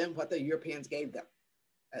other than what the Europeans gave them.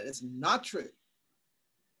 That is not true.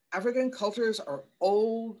 African cultures are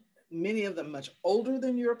old, many of them much older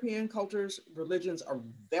than European cultures. Religions are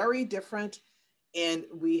very different, and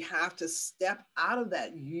we have to step out of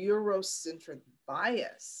that Eurocentric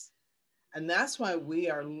bias. And that's why we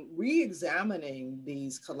are re-examining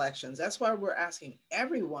these collections. That's why we're asking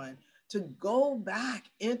everyone to go back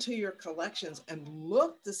into your collections and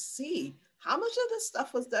look to see how much of this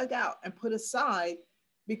stuff was dug out and put aside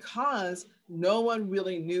because no one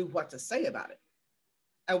really knew what to say about it.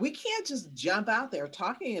 And we can't just jump out there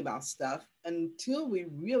talking about stuff until we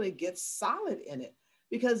really get solid in it.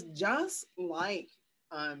 Because just like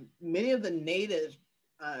many of the Native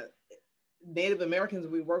Americans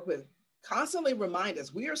we work with constantly remind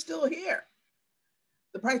us, we are still here.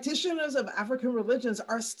 The practitioners of African religions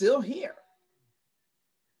are still here.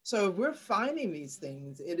 So if we're finding these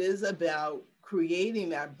things, it is about creating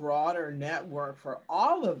that broader network for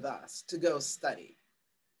all of us to go study,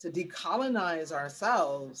 to decolonize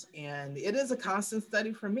ourselves. And it is a constant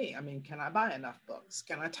study for me. I mean, can I buy enough books?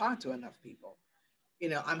 Can I talk to enough people?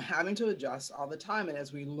 I'm having to adjust all the time. And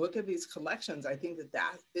as we look at these collections, I think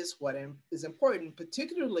that is what is important,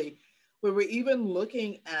 particularly where we're even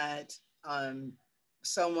looking at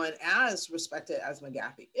someone as respected as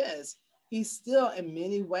McAfee is. He's still in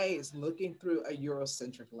many ways looking through a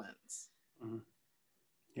Eurocentric lens. Mm-hmm.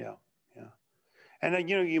 Yeah. And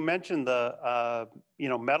you mentioned the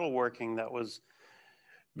metalworking that was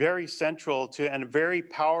very central to and a very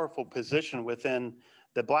powerful position within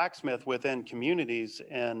the blacksmith within communities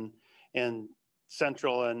in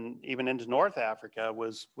Central and even into North Africa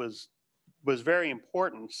was very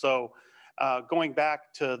important. So going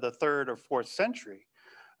back to the 3rd or 4th century,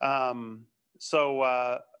 that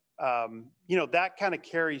kind of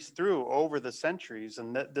carries through over the centuries,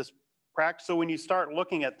 and this practice. So when you start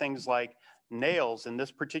looking at things like nails in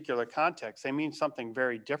this particular context, they mean something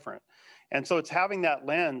very different. And so it's having that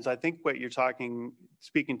lens. I think what you're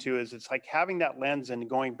speaking to is it's like having that lens and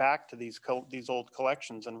going back to these old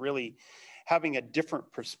collections and really having a different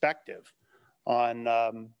perspective on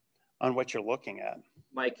what you're looking at.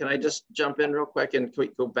 Mike, can I just jump in real quick and can we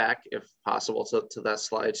go back, if possible, to that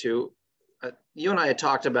slide too? You and I had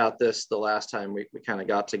talked about this the last time we kind of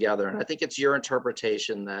got together, and I think it's your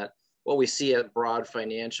interpretation that what we see at Broad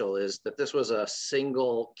Financial is that this was a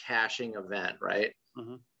single caching event, right?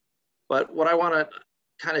 Mm-hmm. But what I want to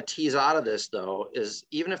kind of tease out of this, though, is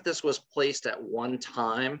even if this was placed at one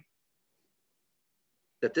time,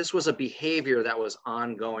 that this was a behavior that was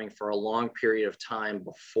ongoing for a long period of time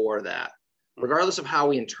before that. Regardless of how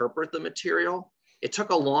we interpret the material, it took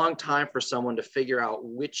a long time for someone to figure out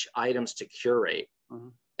which items to curate. Mm-hmm.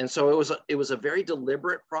 And so it was a very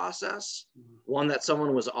deliberate process, one that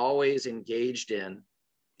someone was always engaged in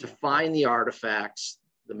to find the artifacts,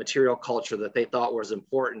 the material culture that they thought was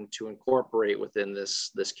important to incorporate within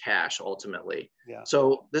this cache ultimately. Yeah.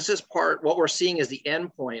 So this is what we're seeing is the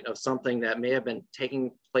end point of something that may have been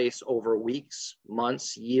taking place over weeks,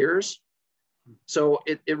 months, years. So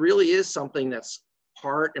it really is something that's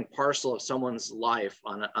part and parcel of someone's life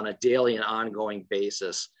on a daily and ongoing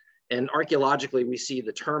basis. And archaeologically, we see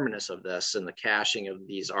the terminus of this and the caching of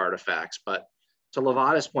these artifacts. But to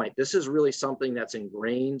Lavada's point, this is really something that's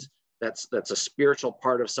ingrained, that's a spiritual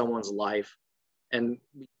part of someone's life. And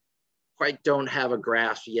we quite don't have a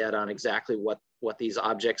grasp yet on exactly what these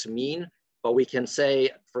objects mean, but we can say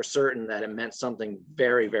for certain that it meant something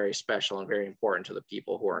very, very special and very important to the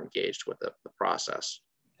people who are engaged with the process.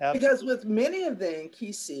 Because with many of them,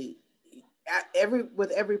 Kisi,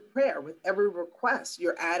 with every prayer, with every request,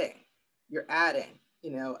 you're adding,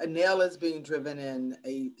 a nail is being driven in,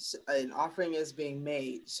 an offering is being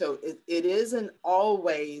made. So it isn't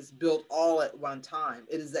always built all at one time.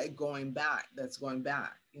 It is that going back,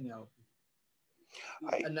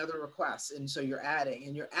 another request. And so you're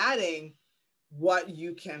adding what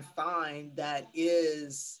you can find that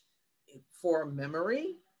is for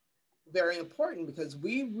memory, very important, because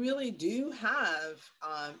we really do have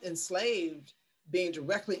enslaved being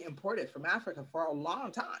directly imported from Africa for a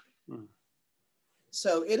long time. Hmm.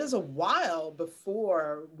 So it is a while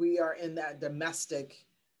before we are in that domestic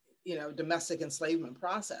enslavement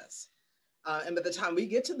process. And by the time we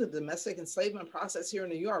get to the domestic enslavement process here in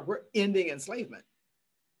New York, we're ending enslavement.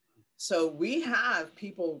 So we have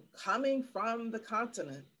people coming from the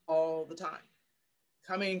continent all the time,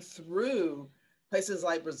 coming through places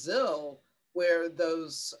like Brazil, where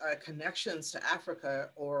those connections to Africa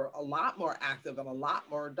are a lot more active and a lot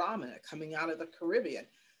more dominant, coming out of the Caribbean.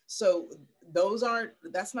 So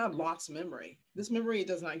that's not lost memory. This memory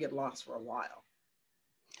does not get lost for a while.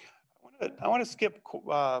 I want to skip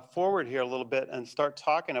forward here a little bit and start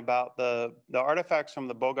talking about the artifacts from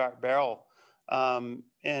the Bogart barrel, and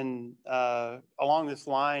along this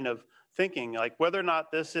line of thinking, like whether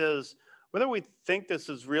we think this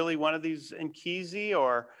is really one of these Nkisi,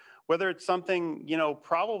 or whether it's something,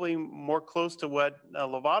 probably more close to what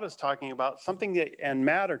Lavada's talking about, something that, and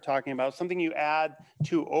Matt are talking about, something you add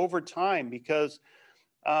to over time. Because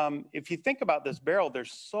if you think about this barrel,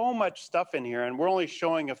 there's so much stuff in here, and we're only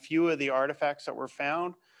showing a few of the artifacts that were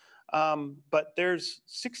found, but there's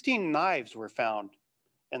 16 knives were found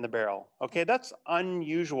in the barrel. Okay, that's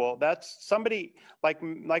unusual. That's somebody like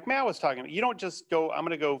Matt was talking about. You don't just go, I'm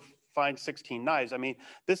going to go find 16 knives. I mean,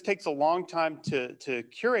 this takes a long time to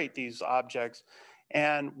curate these objects,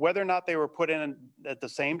 and whether or not they were put in at the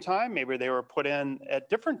same time, maybe they were put in at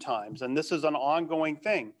different times, and this is an ongoing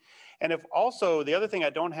thing. And if also, the other thing I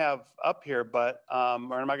don't have up here, but or I'm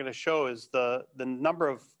not going to show, is the number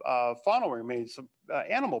of faunal remains,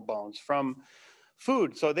 animal bones from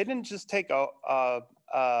food. So they didn't just take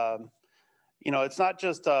it's not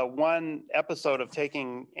just one episode of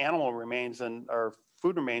taking animal remains or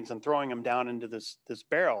food remains and throwing them down into this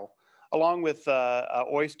barrel, along with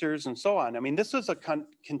oysters and so on. I mean, this is a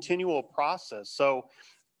continual process. So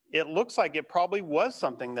it looks like it probably was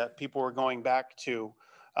something that people were going back to.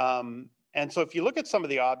 And so if you look at some of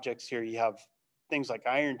the objects here, you have things like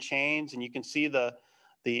iron chains, and you can see the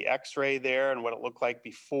X-ray there and what it looked like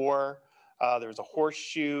before. There's a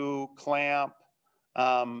horseshoe clamp.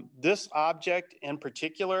 This object in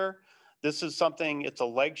particular, this is something, it's a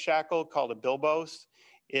leg shackle called a bilbos.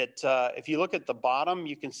 If you look at the bottom,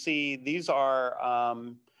 you can see these are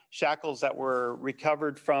shackles that were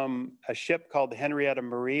recovered from a ship called the Henrietta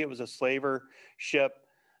Marie. It was a slaver ship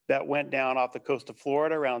that went down off the coast of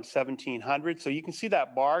Florida around 1700. So you can see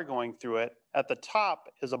that bar going through it. At the top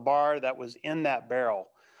is a bar that was in that barrel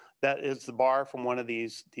that is the bar from one of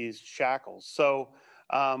these shackles. So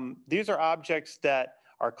these are objects that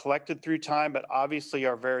are collected through time, but obviously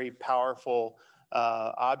are very powerful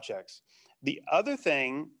objects. The other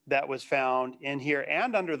thing that was found in here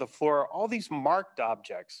and under the floor are all these marked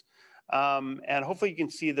objects. And hopefully you can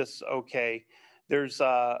see this okay. There's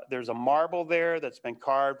a marble there that's been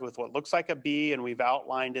carved with what looks like a bee, and we've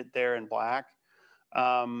outlined it there in black.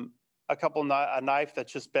 A knife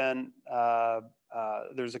that's just been,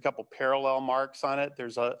 there's a couple parallel marks on it.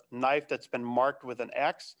 There's a knife that's been marked with an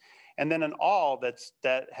X, and then an awl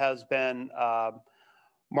that has been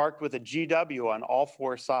marked with a GW on all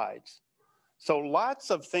 4 sides. So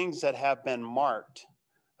lots of things that have been marked.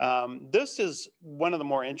 This is one of the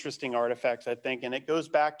more interesting artifacts, I think, and it goes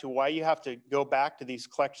back to why you have to go back to these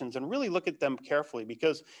collections and really look at them carefully.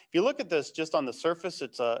 Because if you look at this just on the surface,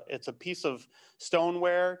 it's a piece of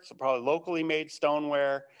stoneware. It's probably locally made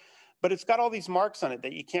stoneware, but it's got all these marks on it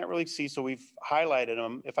that you can't really see. So we've highlighted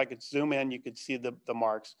them. If I could zoom in, you could see the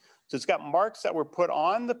marks. So it's got marks that were put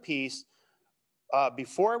on the piece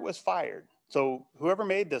before it was fired. So whoever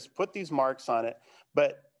made this put these marks on it,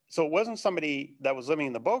 so it wasn't somebody that was living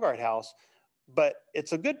in the Bogart house, but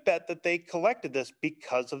it's a good bet that they collected this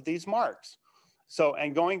because of these marks. So,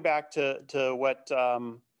 and going back to what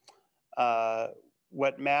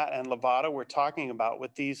Matt and Lavada were talking about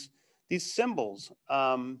with these symbols,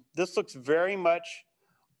 this looks very much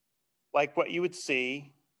like what you would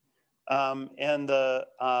see in the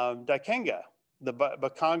Dikenga, the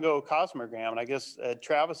Bakongo cosmogram, and I guess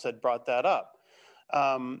Travis had brought that up.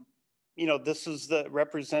 You know, this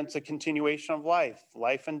represents a continuation of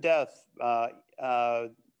life and death,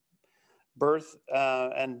 birth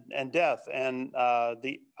and death, and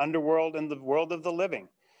the underworld and the world of the living.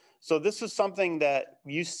 So this is something that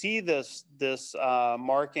you see this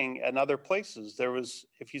marking in other places. There was,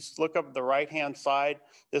 if you look up the right-hand side,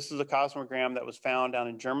 this is a cosmogram that was found down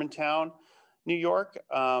in Germantown, New York,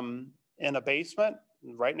 in a basement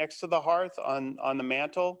right next to the hearth on the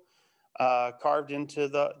mantle. Carved into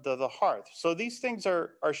the hearth. So these things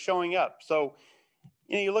are showing up. So,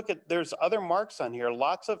 you know, you look at, there's other marks on here,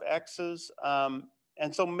 lots of X's. And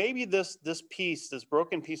so maybe this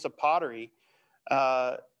broken piece of pottery,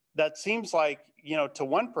 that seems like, you know, to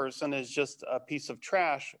one person is just a piece of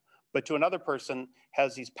trash, but to another person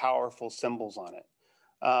has these powerful symbols on it.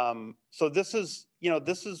 So this is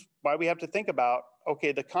why we have to think about,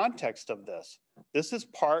 okay, the context of this. This is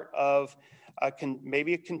part of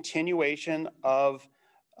maybe a continuation of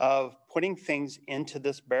putting things into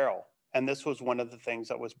this barrel. And this was one of the things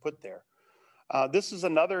that was put there. This is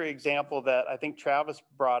another example that I think Travis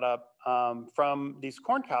brought up from these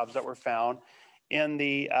corn cobs that were found in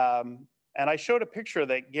the, and I showed a picture of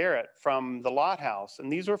that Garrett from the Lot House,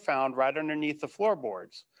 and these were found right underneath the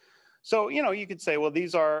floorboards. So, you know, you could say, well,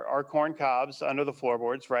 these are corn cobs under the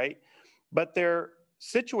floorboards, right? But they're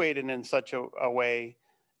situated in such a way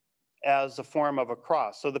as a form of a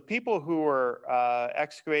cross. So the people who were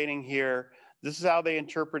excavating here, this is how they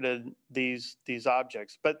interpreted these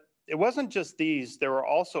objects. But it wasn't just these, there were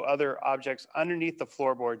also other objects underneath the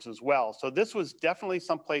floorboards as well. So this was definitely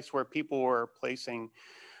some place where people were placing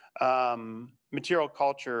material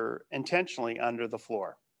culture intentionally under the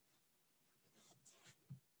floor.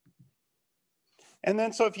 And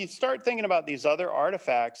then, so if you start thinking about these other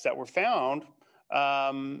artifacts that were found,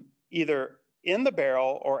 either in the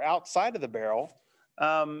barrel or outside of the barrel,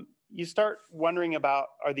 you start wondering about,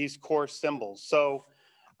 are these core symbols? So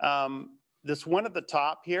this one at the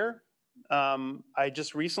top here, I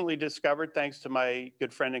just recently discovered, thanks to my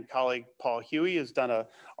good friend and colleague, Paul Huey, has done an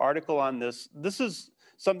article on this. This is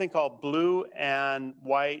something called blue on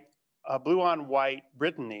white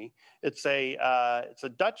Brittany. It's a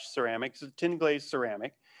Dutch ceramic, it's a tin glazed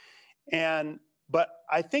ceramic. But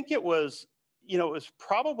I think it was, you know, it was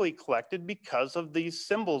probably collected because of these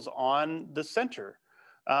symbols on the center.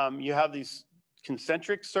 You have these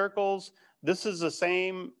concentric circles. This is the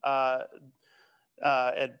same, and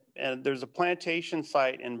there's a plantation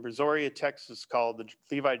site in Brazoria, Texas called the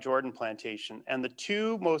Levi Jordan Plantation. And the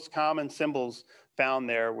two most common symbols found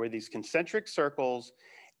there were these concentric circles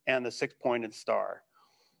and the six-pointed star.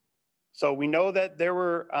 So we know that there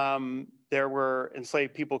were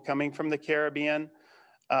enslaved people coming from the Caribbean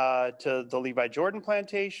to the Levi Jordan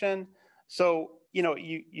Plantation. So, you know,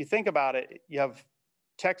 you think about it, you have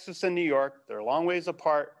Texas and New York, they're a long ways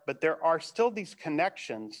apart, but there are still these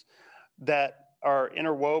connections that are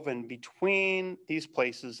interwoven between these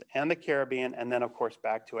places and the Caribbean, and then of course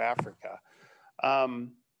back to Africa.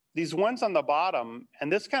 These ones on the bottom,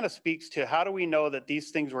 and this kind of speaks to how do we know that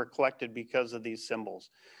these things were collected because of these symbols.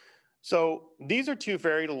 So these are two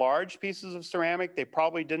very large pieces of ceramic. They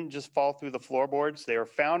probably didn't just fall through the floorboards. They were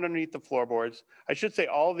found underneath the floorboards. I should say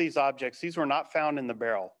all of these objects, these were not found in the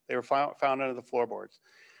barrel. They were found under the floorboards.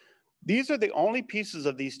 These are the only pieces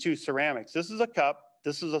of these two ceramics. This is a cup,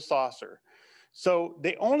 this is a saucer. So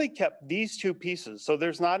they only kept these two pieces. So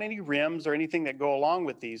there's not any rims or anything that go along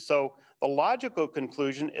with these. So the logical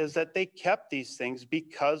conclusion is that they kept these things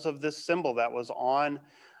because of this symbol that was on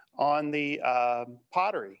the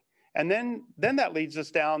pottery. And then that leads us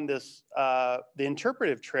down this, the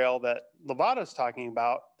interpretive trail that Lavada's talking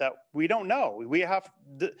about that we don't know. We have,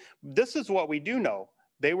 this is what we do know.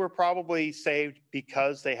 They were probably saved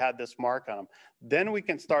because they had this mark on them. Then we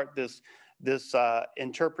can start this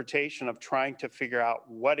interpretation of trying to figure out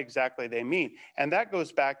what exactly they mean. And that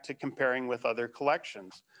goes back to comparing with other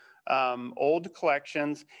collections, old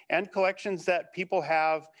collections and collections that people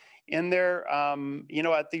have in their, you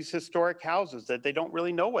know, at these historic houses that they don't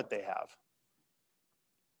really know what they have.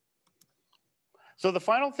 So the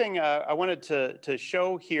final thing I wanted to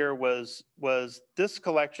show here was this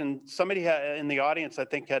collection. Somebody in the audience, I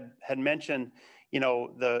think, had mentioned, you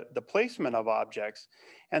know, the placement of objects.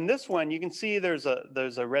 And this one, you can see there's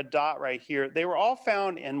a red dot right here. They were all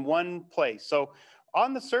found in one place. So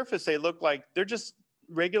on the surface, they look like they're just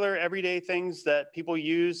regular everyday things that people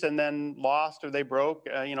use and then lost or they broke,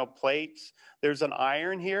 you know, plates. There's an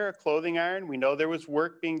iron here, a clothing iron. We know there was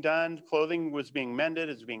work being done. Clothing was being mended,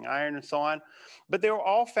 it's being ironed and so on. But they were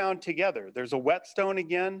all found together. There's a whetstone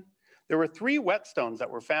again. There were 3 whetstones that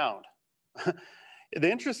were found.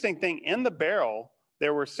 The interesting thing, in the barrel,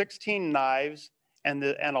 there were 16 knives and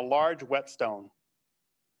a large whetstone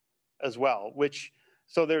as well, which,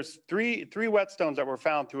 so there's three whetstones that were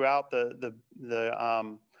found throughout the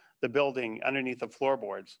building underneath the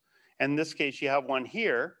floorboards. And in this case, you have one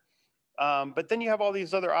here, but then you have all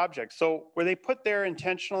these other objects. So were they put there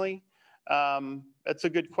intentionally? That's a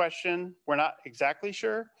good question. We're not exactly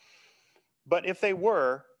sure. But if they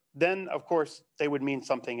were, then of course they would mean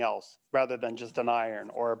something else rather than just an iron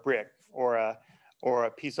or a brick or a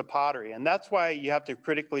piece of pottery. And that's why you have to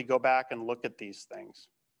critically go back and look at these things.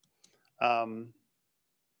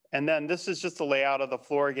 And then this is just the layout of the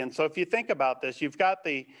floor again. So if you think about this, you've got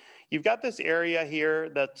this area here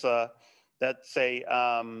that's the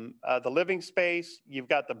living space. You've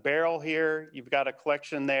got the barrel here. You've got a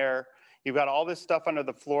collection there. You've got all this stuff under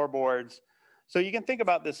the floorboards. So you can think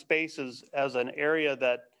about this space as an area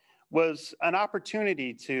that was an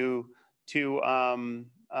opportunity to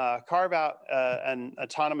carve out an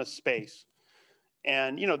autonomous space.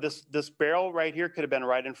 And you know, this barrel right here could have been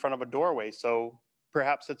right in front of a doorway. So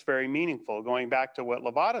perhaps it's very meaningful. Going back to what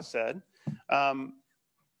Lavada said,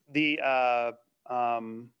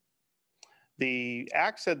 the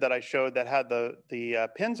axe head that I showed that had the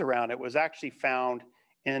pins around it was actually found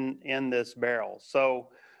in this barrel. So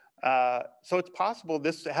it's possible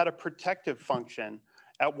this had a protective function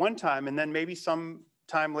at one time, and then maybe some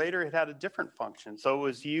time later it had a different function. So it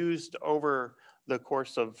was used over the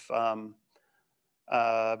course of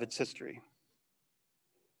its history.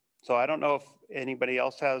 So I don't know if anybody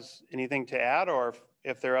else has anything to add, or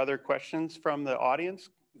if there are other questions from the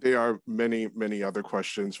audience. There are many, many other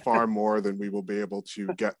questions, far more than we will be able to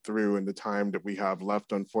get through in the time that we have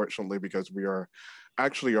left, unfortunately, because we are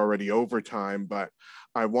actually already over time. But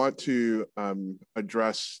I want to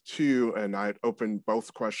address 2, and I'd open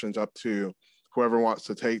both questions up to whoever wants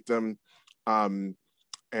to take them.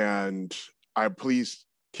 And please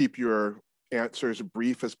keep your answers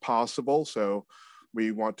brief as possible. So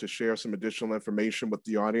we want to share some additional information with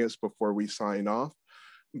the audience before we sign off.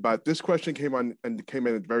 But this question came in at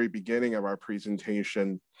the very beginning of our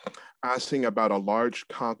presentation, asking about a large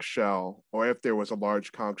conch shell, or if there was a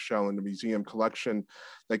large conch shell in the museum collection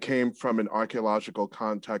that came from an archaeological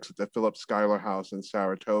context at the Philip Schuyler House in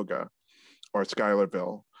Saratoga, or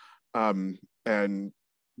Schuylerville. And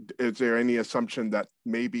is there any assumption that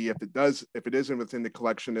maybe if it isn't within the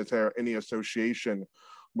collection, is there any association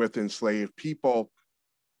with enslaved people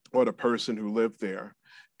or the person who lived there?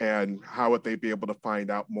 And how would they be able to find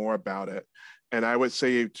out more about it? And I would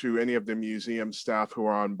say to any of the museum staff who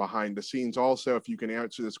are on behind the scenes also, if you can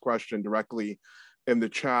answer this question directly in the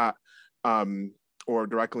chat or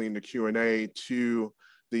directly in the Q&A to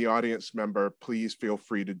the audience member, please feel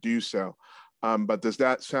free to do so. But does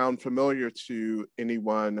that sound familiar to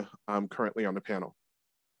anyone currently on the panel?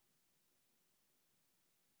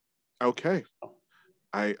 Okay,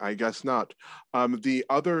 I guess not. The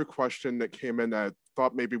other question that came in that I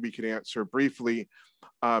thought maybe we could answer briefly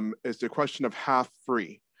is the question of half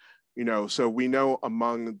free. You know, so we know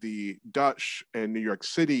among the Dutch in New York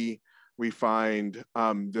City, we find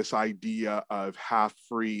this idea of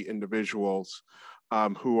half-free individuals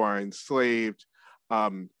who are enslaved,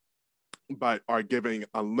 but are giving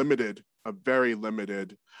a very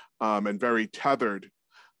limited and very tethered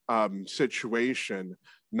situation,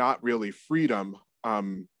 not really freedom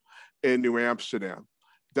in New Amsterdam.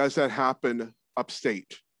 Does that happen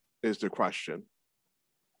upstate is the question.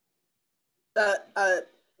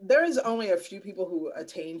 There is only a few people who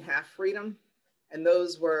attain half freedom, and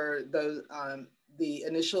those were the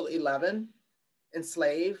initial 11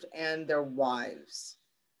 enslaved and their wives.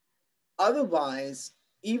 Otherwise,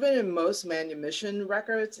 even in most manumission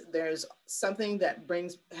records, there's something that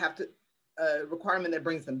a requirement that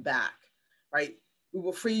brings them back, right? We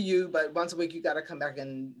will free you, but once a week you got to come back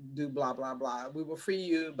and do blah, blah, blah. We will free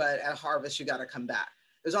you, but at harvest you got to come back.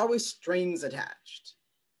 There's always strings attached.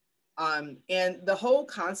 And the whole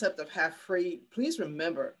concept of half free, please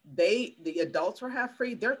remember, the adults were half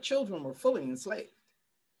free, their children were fully enslaved.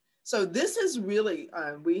 So this is really,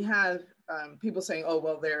 we have people saying, oh,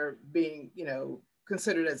 well, they're being,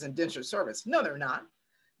 considered as indentured service. No, they're not.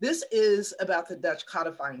 This is about the Dutch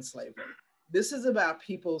codifying slavery. This is about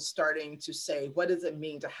people starting to say, what does it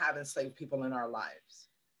mean to have enslaved people in our lives?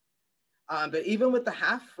 But even with the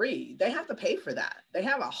half free, they have to pay for that. They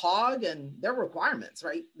have a hog and their requirements,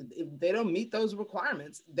 right? If they don't meet those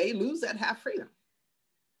requirements, they lose that half freedom.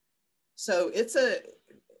 So it's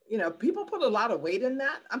people put a lot of weight in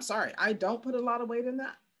that. I'm sorry, I don't put a lot of weight in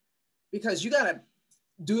that, because you got to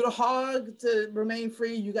do the hog to remain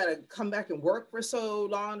free. You got to come back and work for so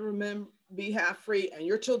long to be half free, and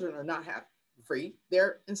your children are not half free.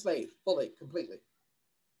 They're enslaved fully, completely.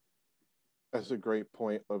 That's a great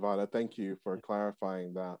point, Lavada. Thank you for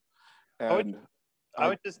clarifying that. And I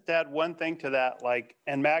would just add one thing to that,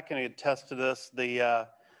 and Matt can attest to this,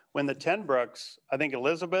 when the Tenbrooks, I think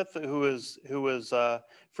Elizabeth, who was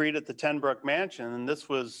freed at the Tenbrook Mansion, and this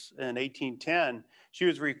was in 1810, she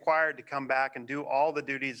was required to come back and do all the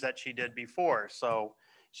duties that she did before. So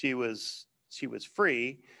she was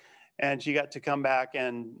free, and she got to come back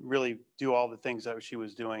and really do all the things that she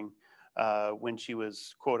was doing when she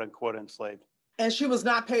was quote unquote enslaved. And she was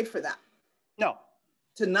not paid for that. No.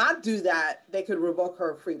 To not do that, they could revoke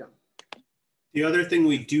her freedom. The other thing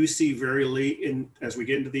we do see very late as we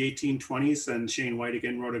get into the 1820s, and Shane White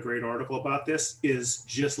again wrote a great article about this, is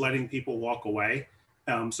just letting people walk away.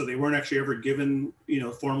 So they weren't actually ever given,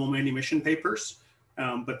 formal manumission papers,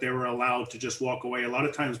 but they were allowed to just walk away. A lot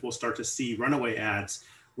of times we'll start to see runaway ads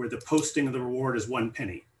where the posting of the reward is 1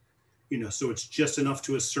 penny. So it's just enough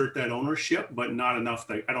to assert that ownership, but not enough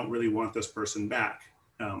that I don't really want this person back.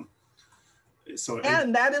 And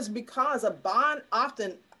that is because a bond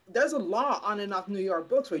often, there's a law on and off New York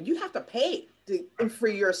books where you have to pay to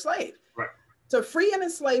free your slave. Right. To free an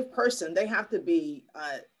enslaved person, they have to be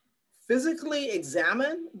physically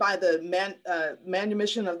examined by the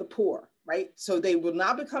manumission of the poor, right? So they will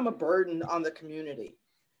not become a burden on the community.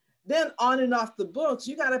 Then on and off the books,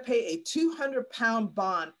 you got to pay a 200-pound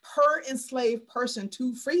bond per enslaved person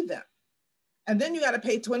to free them. And then you got to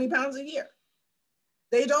pay 20 pounds a year.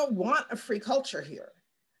 They don't want a free culture here.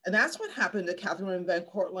 And that's what happened to Catherine Van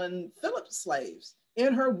Cortlandt Phillips' slaves.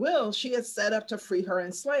 In her will, she had set up to free her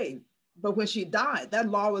enslaved. But when she died, that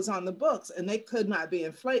law was on the books and they could not be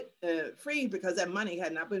freed because that money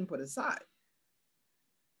had not been put aside.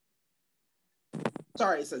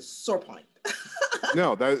 Sorry, it's a sore point.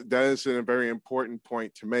 No, that is a very important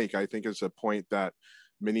point to make. I think it's a point that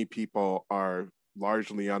many people are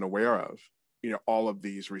largely unaware of. All of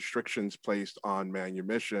these restrictions placed on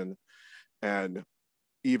manumission, and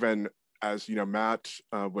even as Matt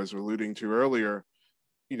was alluding to earlier,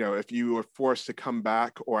 if you were forced to come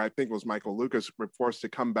back, or I think it was Michael Lucas, were forced to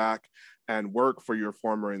come back and work for your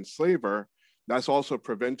former enslaver, that's also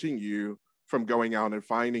preventing you from going out and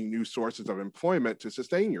finding new sources of employment to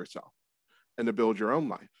sustain yourself and to build your own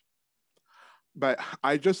life. But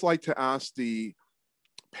I'd just like to ask the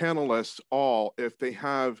panelists all if they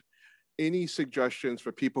have any suggestions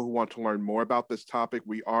for people who want to learn more about this topic.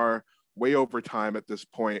 We are way over time at this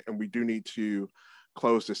point, and we do need to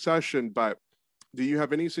close the session, but do you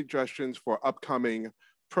have any suggestions for upcoming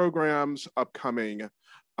programs,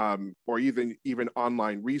 or even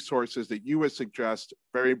online resources that you would suggest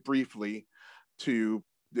very briefly to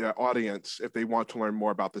the audience if they want to learn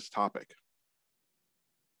more about this topic?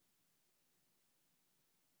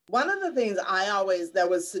 One of the things that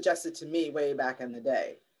was suggested to me way back in the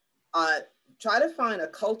day, try to find a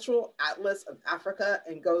cultural atlas of Africa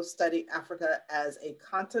and go study Africa as a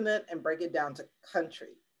continent and break it down to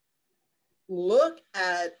country. Look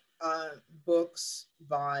at books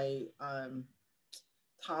by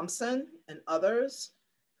Thompson and others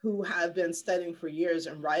who have been studying for years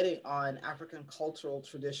and writing on African cultural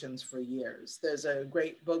traditions for years. There's a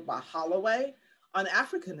great book by Holloway on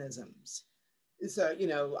Africanisms. So, you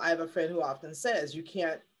know, I have a friend who often says you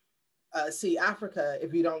can't see Africa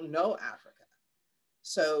if you don't know Africa.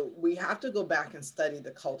 So we have to go back and study the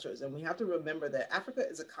cultures, and we have to remember that Africa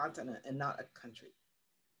is a continent and not a country.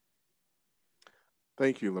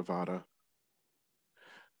 Thank you, Lavada.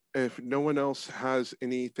 If no one else has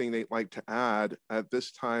anything they'd like to add, at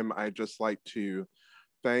this time, I'd just like to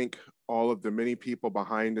thank all of the many people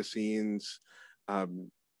behind the scenes,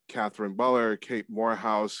 Catherine Buller, Kate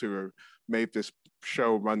Morehouse, who made this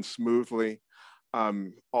show run smoothly.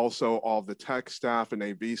 Also all the tech staff and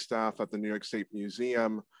AV staff at the New York State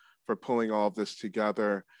Museum for pulling all of this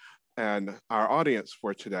together, and our audience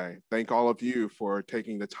for today. Thank all of you for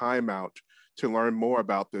taking the time out to learn more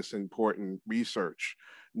about this important research.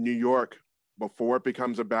 New York, before it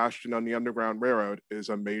becomes a bastion on the Underground Railroad, is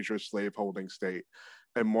a major slaveholding state,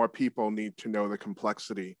 and more people need to know the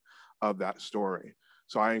complexity of that story.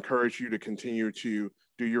 So I encourage you to continue to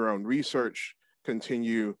do your own research,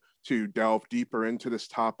 continue to delve deeper into this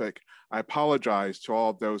topic. I apologize to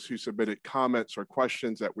all of those who submitted comments or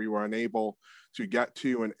questions that we were unable to get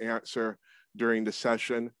to and answer during the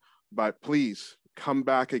session, but please come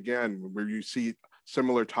back again where you see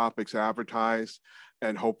similar topics advertised,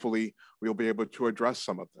 and hopefully we'll be able to address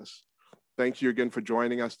some of this. Thank you again for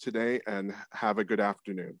joining us today, and have a good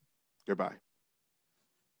afternoon. Goodbye.